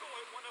got to pull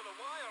out one of the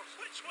wires.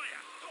 Which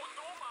wire? Don't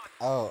know, man.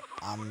 Oh,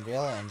 I'm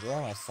really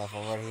enjoying myself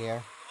over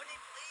here.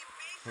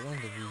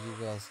 Listening to you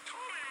guys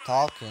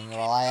talking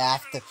while I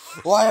have to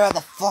wire out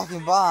the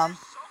fucking bomb.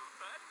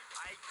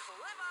 I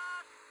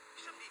clever.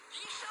 Somebody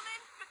do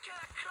something? What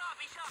kind of crap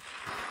is that?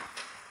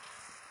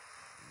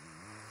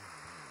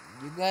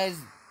 You guys,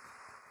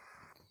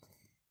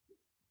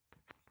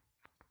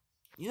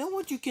 you know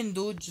what you can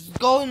do? Just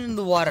go in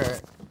the water.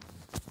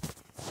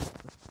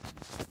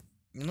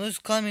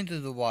 Just come into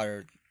the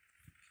water.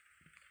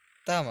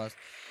 Thomas,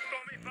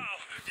 Tommy, pal,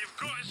 you've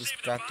got to save the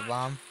distract the band.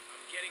 bomb.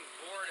 I'm getting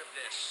bored of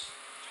this.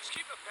 Just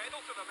keep the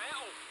pedal to to the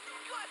metal. You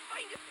gotta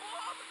find it,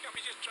 Bob. Can't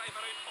we just drive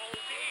around all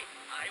day?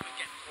 I would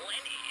get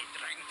plenty to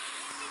drink.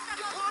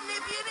 The bomb may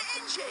be in the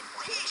engine.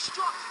 Heat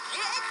struck.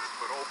 Get it?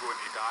 We're all going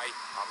to die.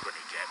 I'm going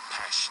to get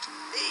pissed.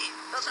 Hey,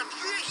 there's a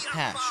view here,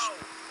 Patch. pal.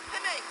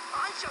 Hey, mate,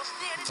 I shall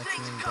stay in the What's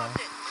drinks that mean,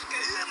 cabinet.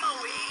 Scoot him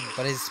away.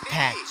 What is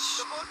Hey, patch?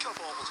 the vodka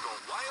bottle's got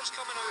wires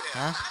coming out here.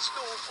 Huh? That's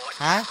no fun.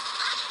 Huh?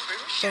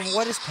 That's Then bullshit.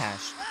 what is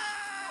patch?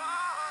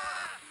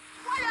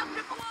 What up,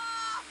 the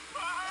club?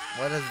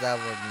 What does that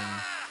word mean?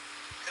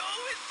 You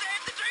always said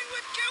the drink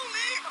would kill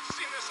me. I've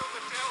seen this on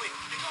the telly.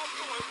 You got to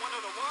pull out one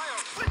of the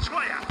wires. Which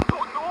wire?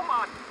 Don't know,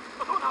 man.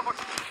 I don't have a...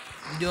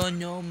 Don't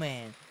know,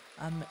 man.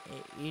 I'm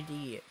an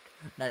idiot.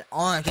 That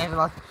all I care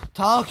about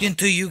talking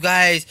to you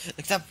guys,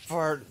 except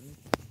for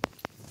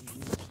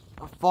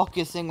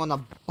focusing on a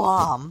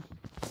bomb.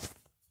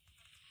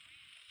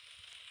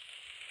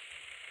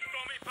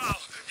 Tommy, pal,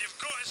 you've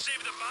got to save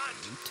the band.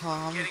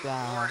 Calm Getting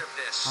down. bored of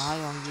this. I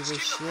don't give a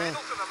Keep the shit.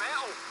 pedal to the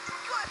metal. You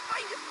gotta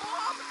find it,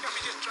 Bob. Can't we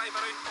just drive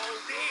around all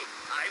day?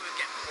 I would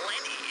get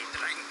plenty to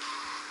drink.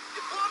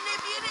 The bomb may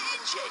be in the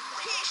engine.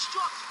 Heat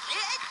struck. Get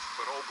it?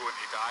 We're all going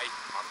to die.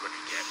 I'm going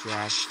to get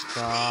pissed.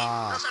 Shut Hey,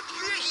 up. there's a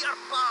view here,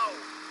 pal.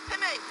 Hey,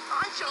 mate,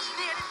 I shall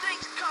stay in the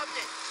drinks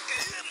cabinet.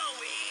 Scoot him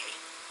away.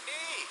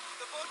 Hey,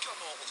 the vodka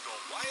bottle's got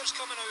wires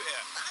coming out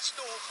here. That's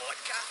no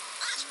vodka.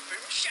 That's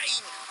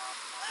moonshine.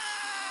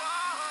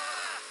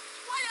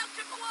 What up,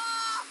 the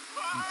club?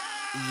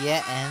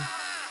 Yeah, and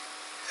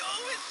You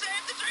always said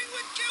the drink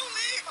would kill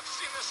me. I've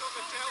seen this on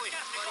the telly.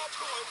 You got to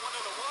pull out one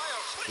of the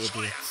wires.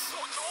 idiots.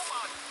 Don't know,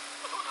 man.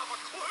 I don't have a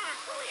clue.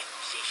 Wait,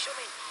 see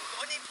something.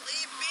 Gonna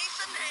play bass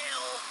in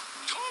hell.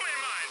 Tommy,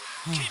 man,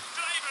 keep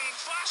driving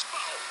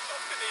fastball.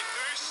 Somebody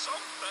do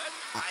something.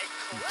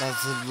 Does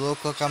it look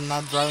like I'm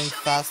not driving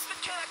fast?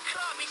 What kind of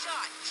crap is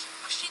that?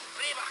 I've seen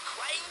braver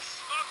crimes.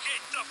 Okay,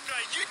 tough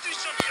guy, you do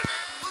something.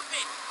 Look,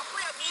 mate, I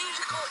play a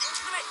musical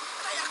instrument.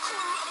 And I have a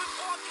clue about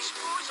bomb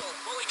disposal.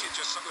 Well, he could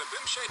just suck the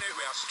boomshine out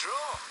with a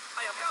straw.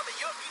 I have heard that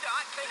you're good at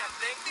that kind of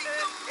thing.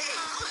 Hey,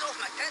 I was off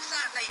my tits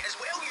that night as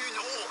well, you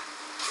know.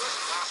 Just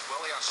pass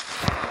Willie a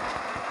straw.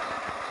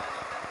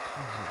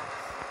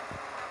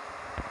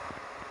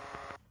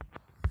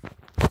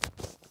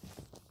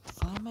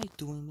 Why am I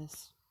doing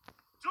this?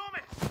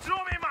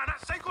 Tommy, man,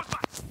 that cycle's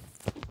back.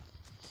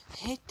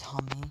 Hey,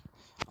 Tommy.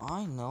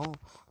 I know.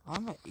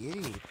 I'm an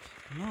idiot.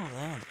 You know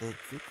that, but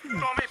you can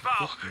Tommy,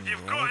 pal, get me,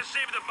 you've right? got to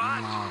save the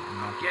band. No,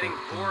 not Getting get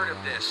me, bored of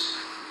right? this.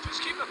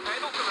 Just keep the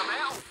pedal to the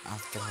metal.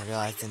 After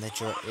realizing that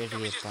you're an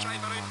idiot, I don't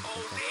want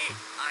to get you.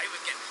 I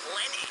would get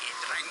plenty to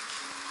drink.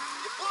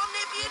 The bomb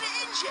may be in the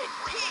engine.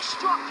 Heat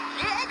struck.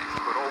 Get it?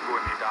 We're all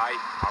going to die.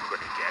 I'm going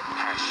to get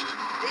pissed.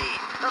 Hey,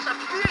 there's a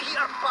view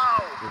here,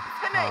 pal.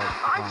 Hey, mate,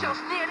 I shall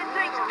stay in the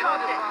drinks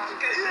cabinet.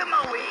 Scoot him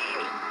away.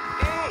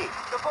 Hey,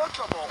 the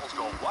vodka bottle's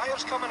got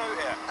wires coming out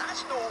here.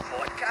 That's no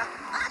vodka.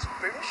 That's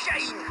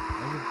moonshine.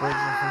 Are you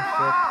breaking some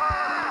shit?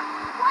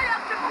 What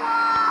up, the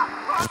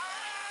club?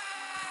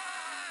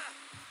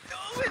 You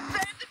always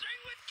said the drink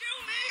would kill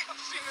me.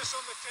 I've seen this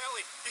on the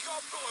telly. You got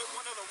to pull out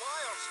one of the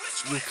wires.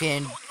 You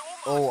can.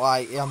 Oh,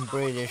 I am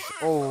British.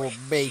 Oh,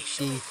 baby,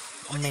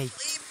 mate.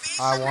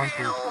 I want to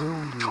kill you.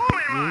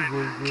 Tommy, You man,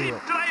 will do keep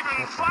it.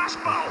 driving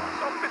fastball.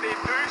 Somebody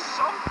do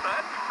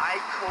something. I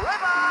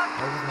clever.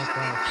 Why is my Should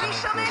phone be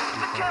so something. good?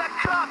 What kind of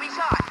crap is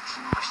that?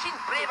 I've seen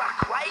braver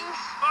crimes.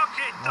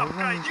 Okay, tough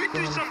guy, you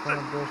do something.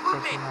 Look,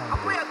 mate, I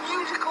play a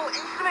musical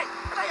instrument.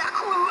 And I have a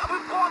clue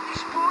about bomb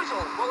disposal.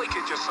 Well, he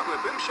could just suck the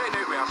boomshine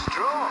out with a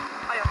straw.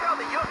 I have heard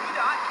that you're good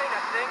at that kind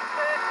of thing.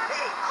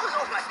 Hey, I was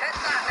off my tits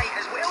that night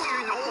as well,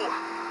 you know.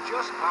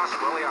 Just pass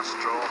Willie a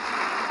straw.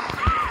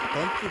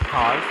 Thank you,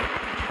 cars.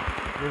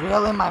 You're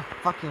really in my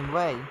fucking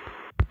way.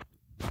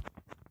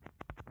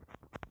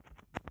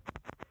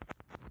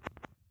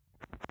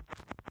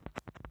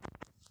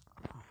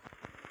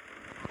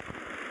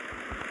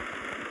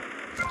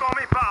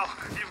 Tommy, pal,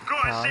 you've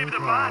got to save the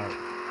band.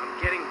 I'm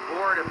getting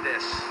bored of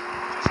this.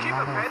 Just keep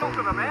the pedal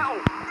to the metal.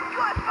 You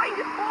gotta find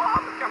it,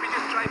 Bob. Can't we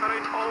just drive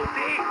around all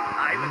day?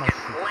 I would get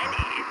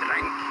plenty to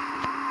drink.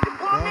 The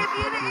bomb may be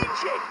in the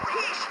engine.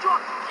 Heat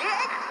struck. Get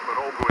it? We're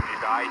all going to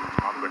die.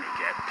 I'm going to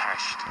get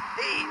pissed.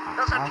 Hey,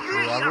 there's a view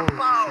Actually, I here, will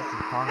pal. shoot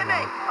the tongue Hey,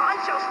 mate, I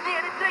shall stay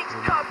in the drinks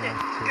cabinet.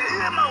 Scoot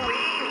him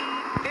away.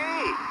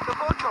 Hey, the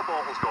vodka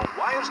bottle's got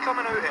wires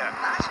coming out here.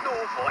 That's no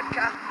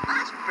vodka.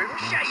 That's I'm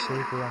moonshine.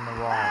 sleeping on the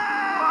wall.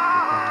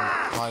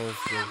 Because fires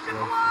will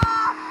break.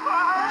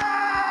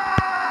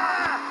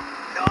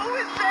 You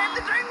always said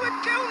the drink would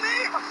kill me.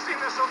 I've seen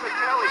this on the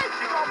telly.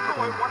 You got to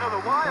pull out one of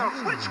the wires.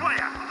 Which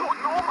wire? Don't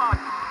know, man.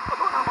 I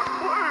don't have a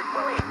clue.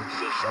 Wait,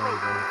 see something.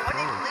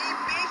 Gonna play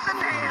bass in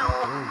hell.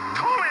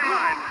 Tommy,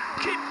 man,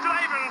 keep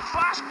driving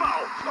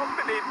fastball.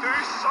 Somebody do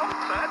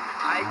something.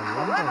 I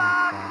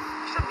clever.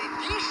 Somebody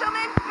do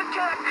something. What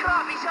kind of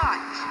crap is that?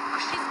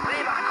 I've seen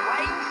braver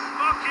crimes.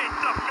 Okay,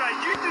 tough guy,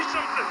 you do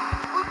something.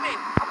 Look, mate,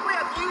 I play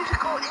a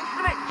musical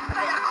instrument. And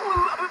I have a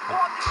clue about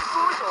bomb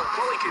disposal.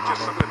 Well, he could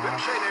just suck the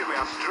boomshine out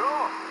with a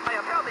straw. I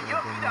have heard that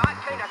you're good at that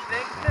kind of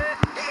thing.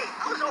 Hey,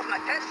 I was off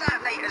my tits that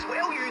night as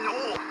well, you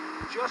know.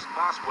 Just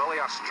past Willie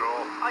a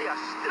straw. Aye, a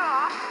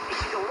straw? This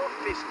is a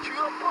love-fist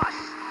tour bus.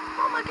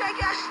 Oh my God,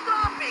 get a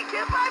straw,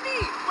 Baker, buddy.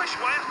 Which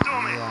way,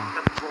 Tommy?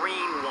 Yeah. The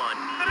green one.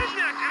 There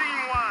isn't a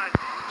green one.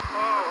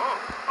 Oh,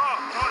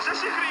 is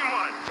this a green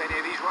one?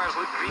 Any of these wires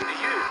look green to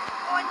you?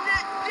 On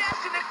that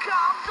desk in the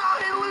car, thought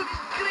it looks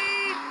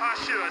green. I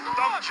should have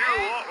dumped you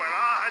lot when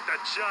I had the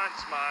chance,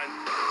 man.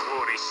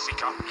 Glory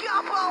seeker.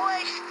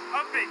 Capitalist.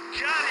 I've been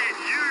carrying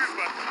you,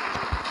 but...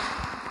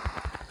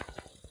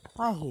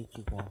 I hate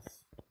you guys.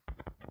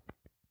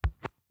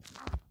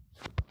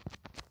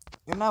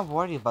 You're not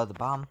worried about the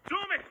bomb.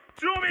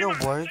 Tommy, You're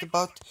man. worried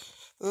about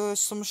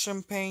some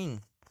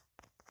champagne.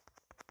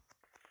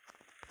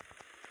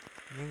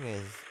 You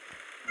guys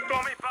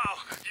Tommy, pal,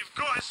 you've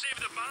got to save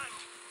the band.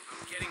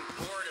 I'm getting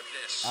bored of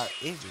this. are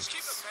idiots.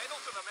 Keep the pedal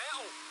to the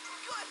metal.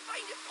 Gotta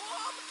find a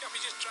bomb. Can't we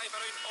just drive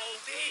around all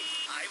day?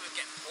 I would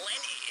get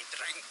plenty to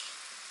drink.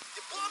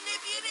 The bomb may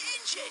be in the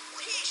engine.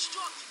 Hey,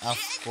 stop. Of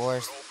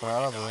course,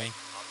 probably.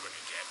 I'm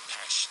gonna get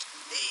pissed.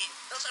 Hey,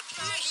 there's a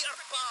few here,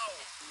 pal.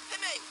 Hey,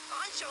 man,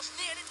 Ansel's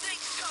near the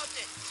drinks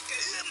cabinet. Get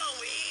out of my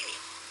way.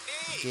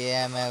 Hey,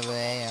 Yeah, my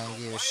way, I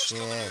don't give a wires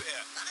coming out shit.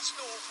 here. That's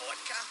no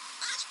vodka.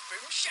 That's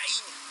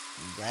moonshine.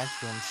 That's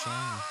what I'm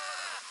saying.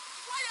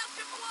 What up,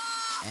 the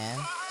block?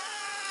 And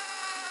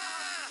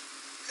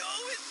You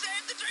always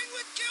said the drink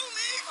would kill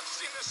me. I've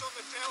seen this on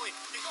the telly.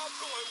 You gotta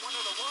pull out one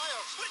of the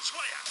wires. Which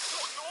wire?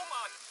 Don't know,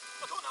 man.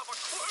 I don't have a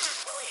clue.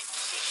 Willie,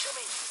 say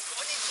something.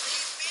 Gonna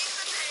play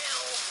base in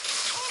hell.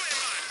 Tommy,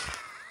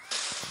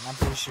 man. I'm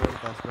pretty sure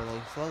that's what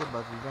they said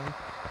about the drink.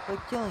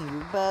 They're killing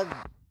you, but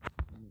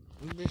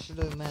I'm pretty sure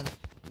they meant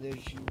that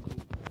you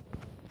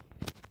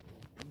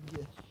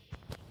get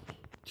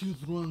too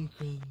drunk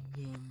and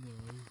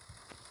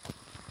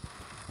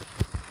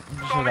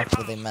I'm sure that's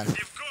what they meant. You've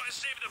got to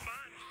save the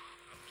band.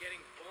 I'm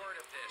getting bored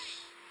of this.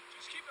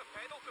 Just keep the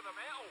pedal to the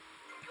metal.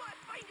 Gotta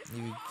find a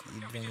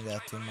You drink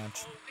that too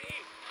much.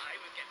 I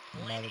would get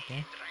Not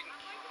again. drink.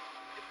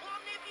 The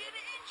bomb may be in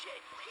the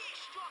engine. Hey,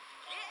 stop.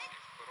 Get it.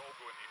 We're all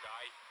going to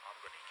die. I'm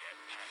gonna get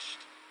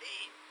pissed.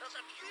 Hey, there's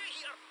a few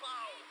here,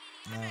 pal.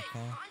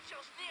 Okay.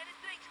 Ansel's near the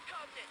drinks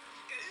cabinet.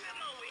 Get out of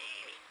my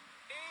way.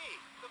 Hey,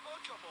 the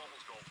vodka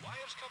bottle's got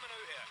wires coming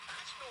out here.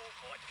 That's no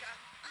vodka.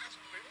 That's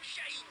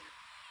moonshine.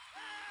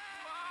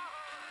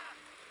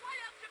 What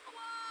up, the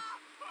block?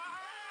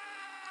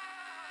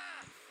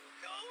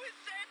 You always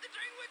said the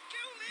drink would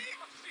kill me.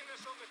 I've seen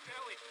this on the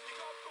telly. You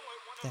gotta pull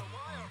out one of Then the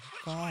wires.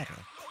 got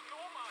it. Don't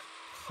know, man.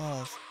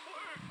 Because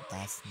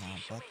that's not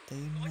what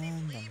they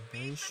meant. I'm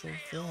very sure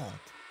of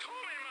that.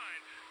 Tommy, man.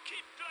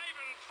 Keep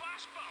driving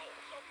fast, pal.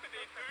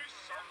 Somebody do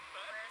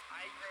something.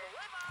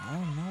 I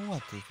don't know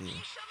what to do.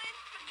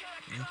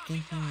 I'm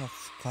thinking of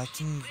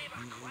cutting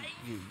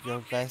your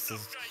guys'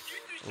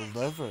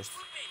 livers.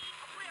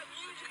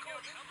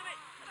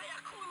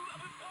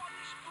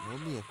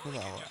 Would be a cool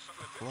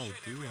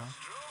idea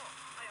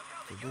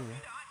to do.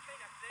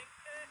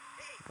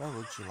 Why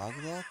would you like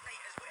that?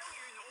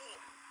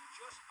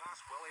 Just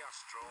past Willie a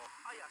straw.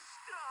 Aye, a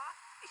straw?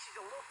 This is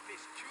a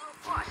love-fist tour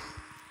bus.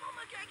 Oh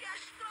my God, get a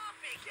straw,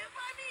 Baker,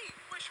 buddy.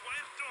 Which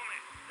wire, Tommy?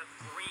 The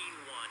green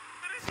one.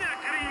 There isn't a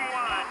green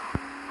one.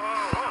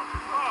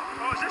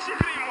 Oh, is this a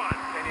green one?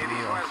 Any of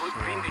these wires look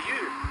green to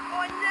you?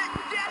 On that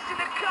desk in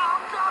the car,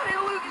 thought it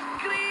looks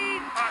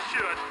green. I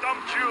should have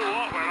dumped you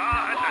lot when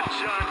I had the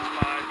chance,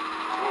 man.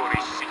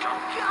 Glory seeker.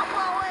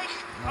 Capitalist.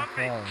 I've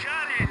been Okay.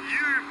 carrying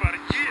you for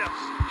years.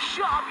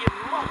 Shut up, you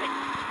muppet.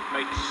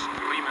 Big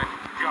screaming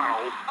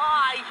girl.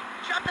 Aye,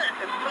 shut it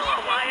and pull a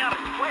wire.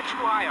 Which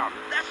wire?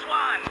 This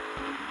one.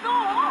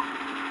 No.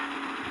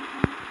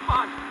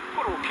 Man,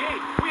 we're okay.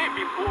 We ain't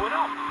been blowing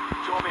up.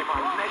 Tommy,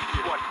 man, next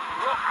one.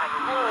 Rock and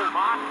roll,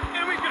 man.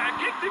 And we got a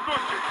gig to go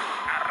to.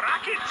 A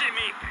racket to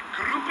make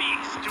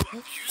groupies to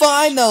a few.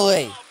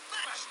 Finally!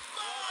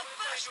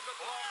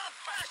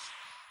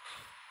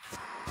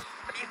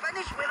 Have you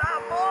finished with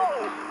our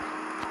ball?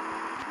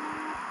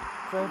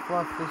 Try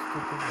fluff this to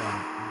the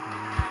ground.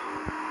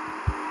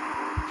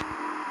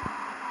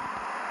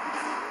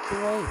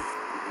 Great.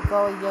 That's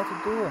all you have to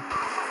do.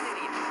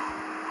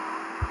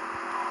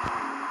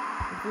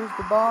 Use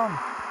the bomb.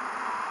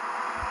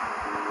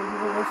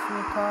 You're wasting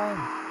your time.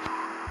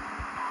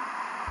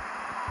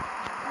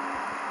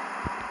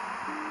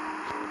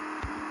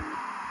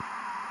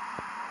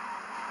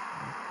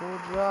 Cool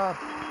job.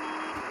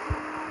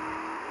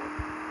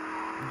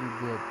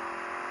 You did.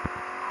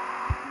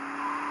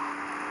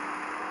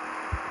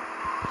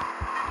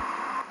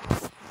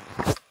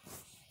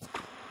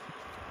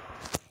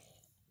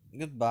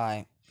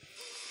 Goodbye.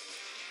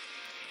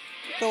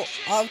 So,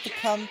 I have to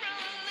come.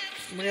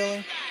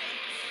 Really?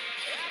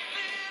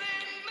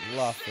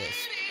 Love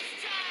this.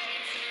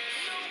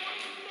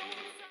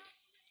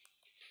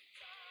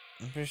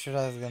 I'm pretty sure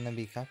that's gonna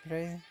be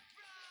copyrighted.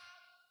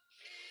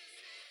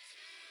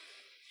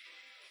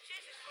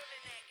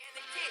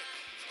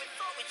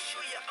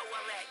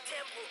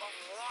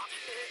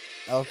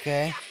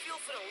 Okay. I feel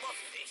for the love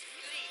fist.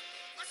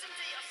 Listen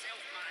to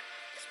yourself, man.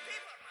 It's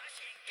paper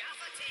mache and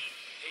gaffer tape.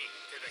 Hey,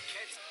 to the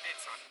kids,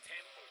 it's a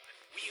temple, and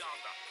we are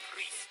the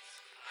priests.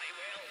 I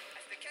will.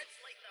 If the kids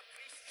like the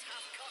priest's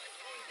half-cut and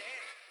tone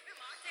dead, who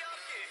am I to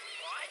argue?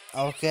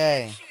 What?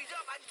 Okay. Shoes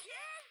up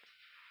again?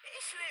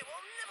 This rate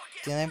will never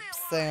get Can I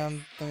stay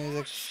on the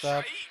music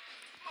stop?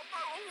 My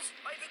bowels.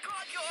 I've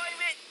got to go on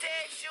with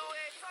this, so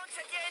thanks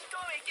again,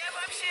 Tommy. Give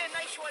MC a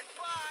nice one.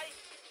 Bye.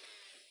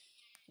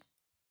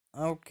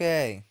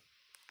 Okay.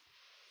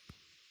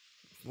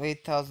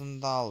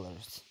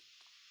 $8,000.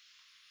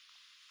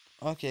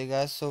 Okay,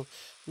 guys, so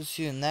we'll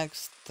see you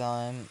next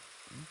time.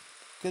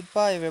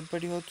 Goodbye,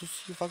 everybody. Hope to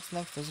see you folks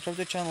next time. Subscribe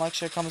to the channel, like,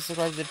 share, comment,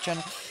 subscribe to the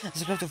channel,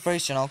 subscribe to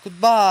Fresh channel.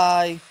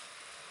 Goodbye.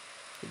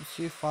 Hope to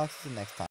see you folks next time.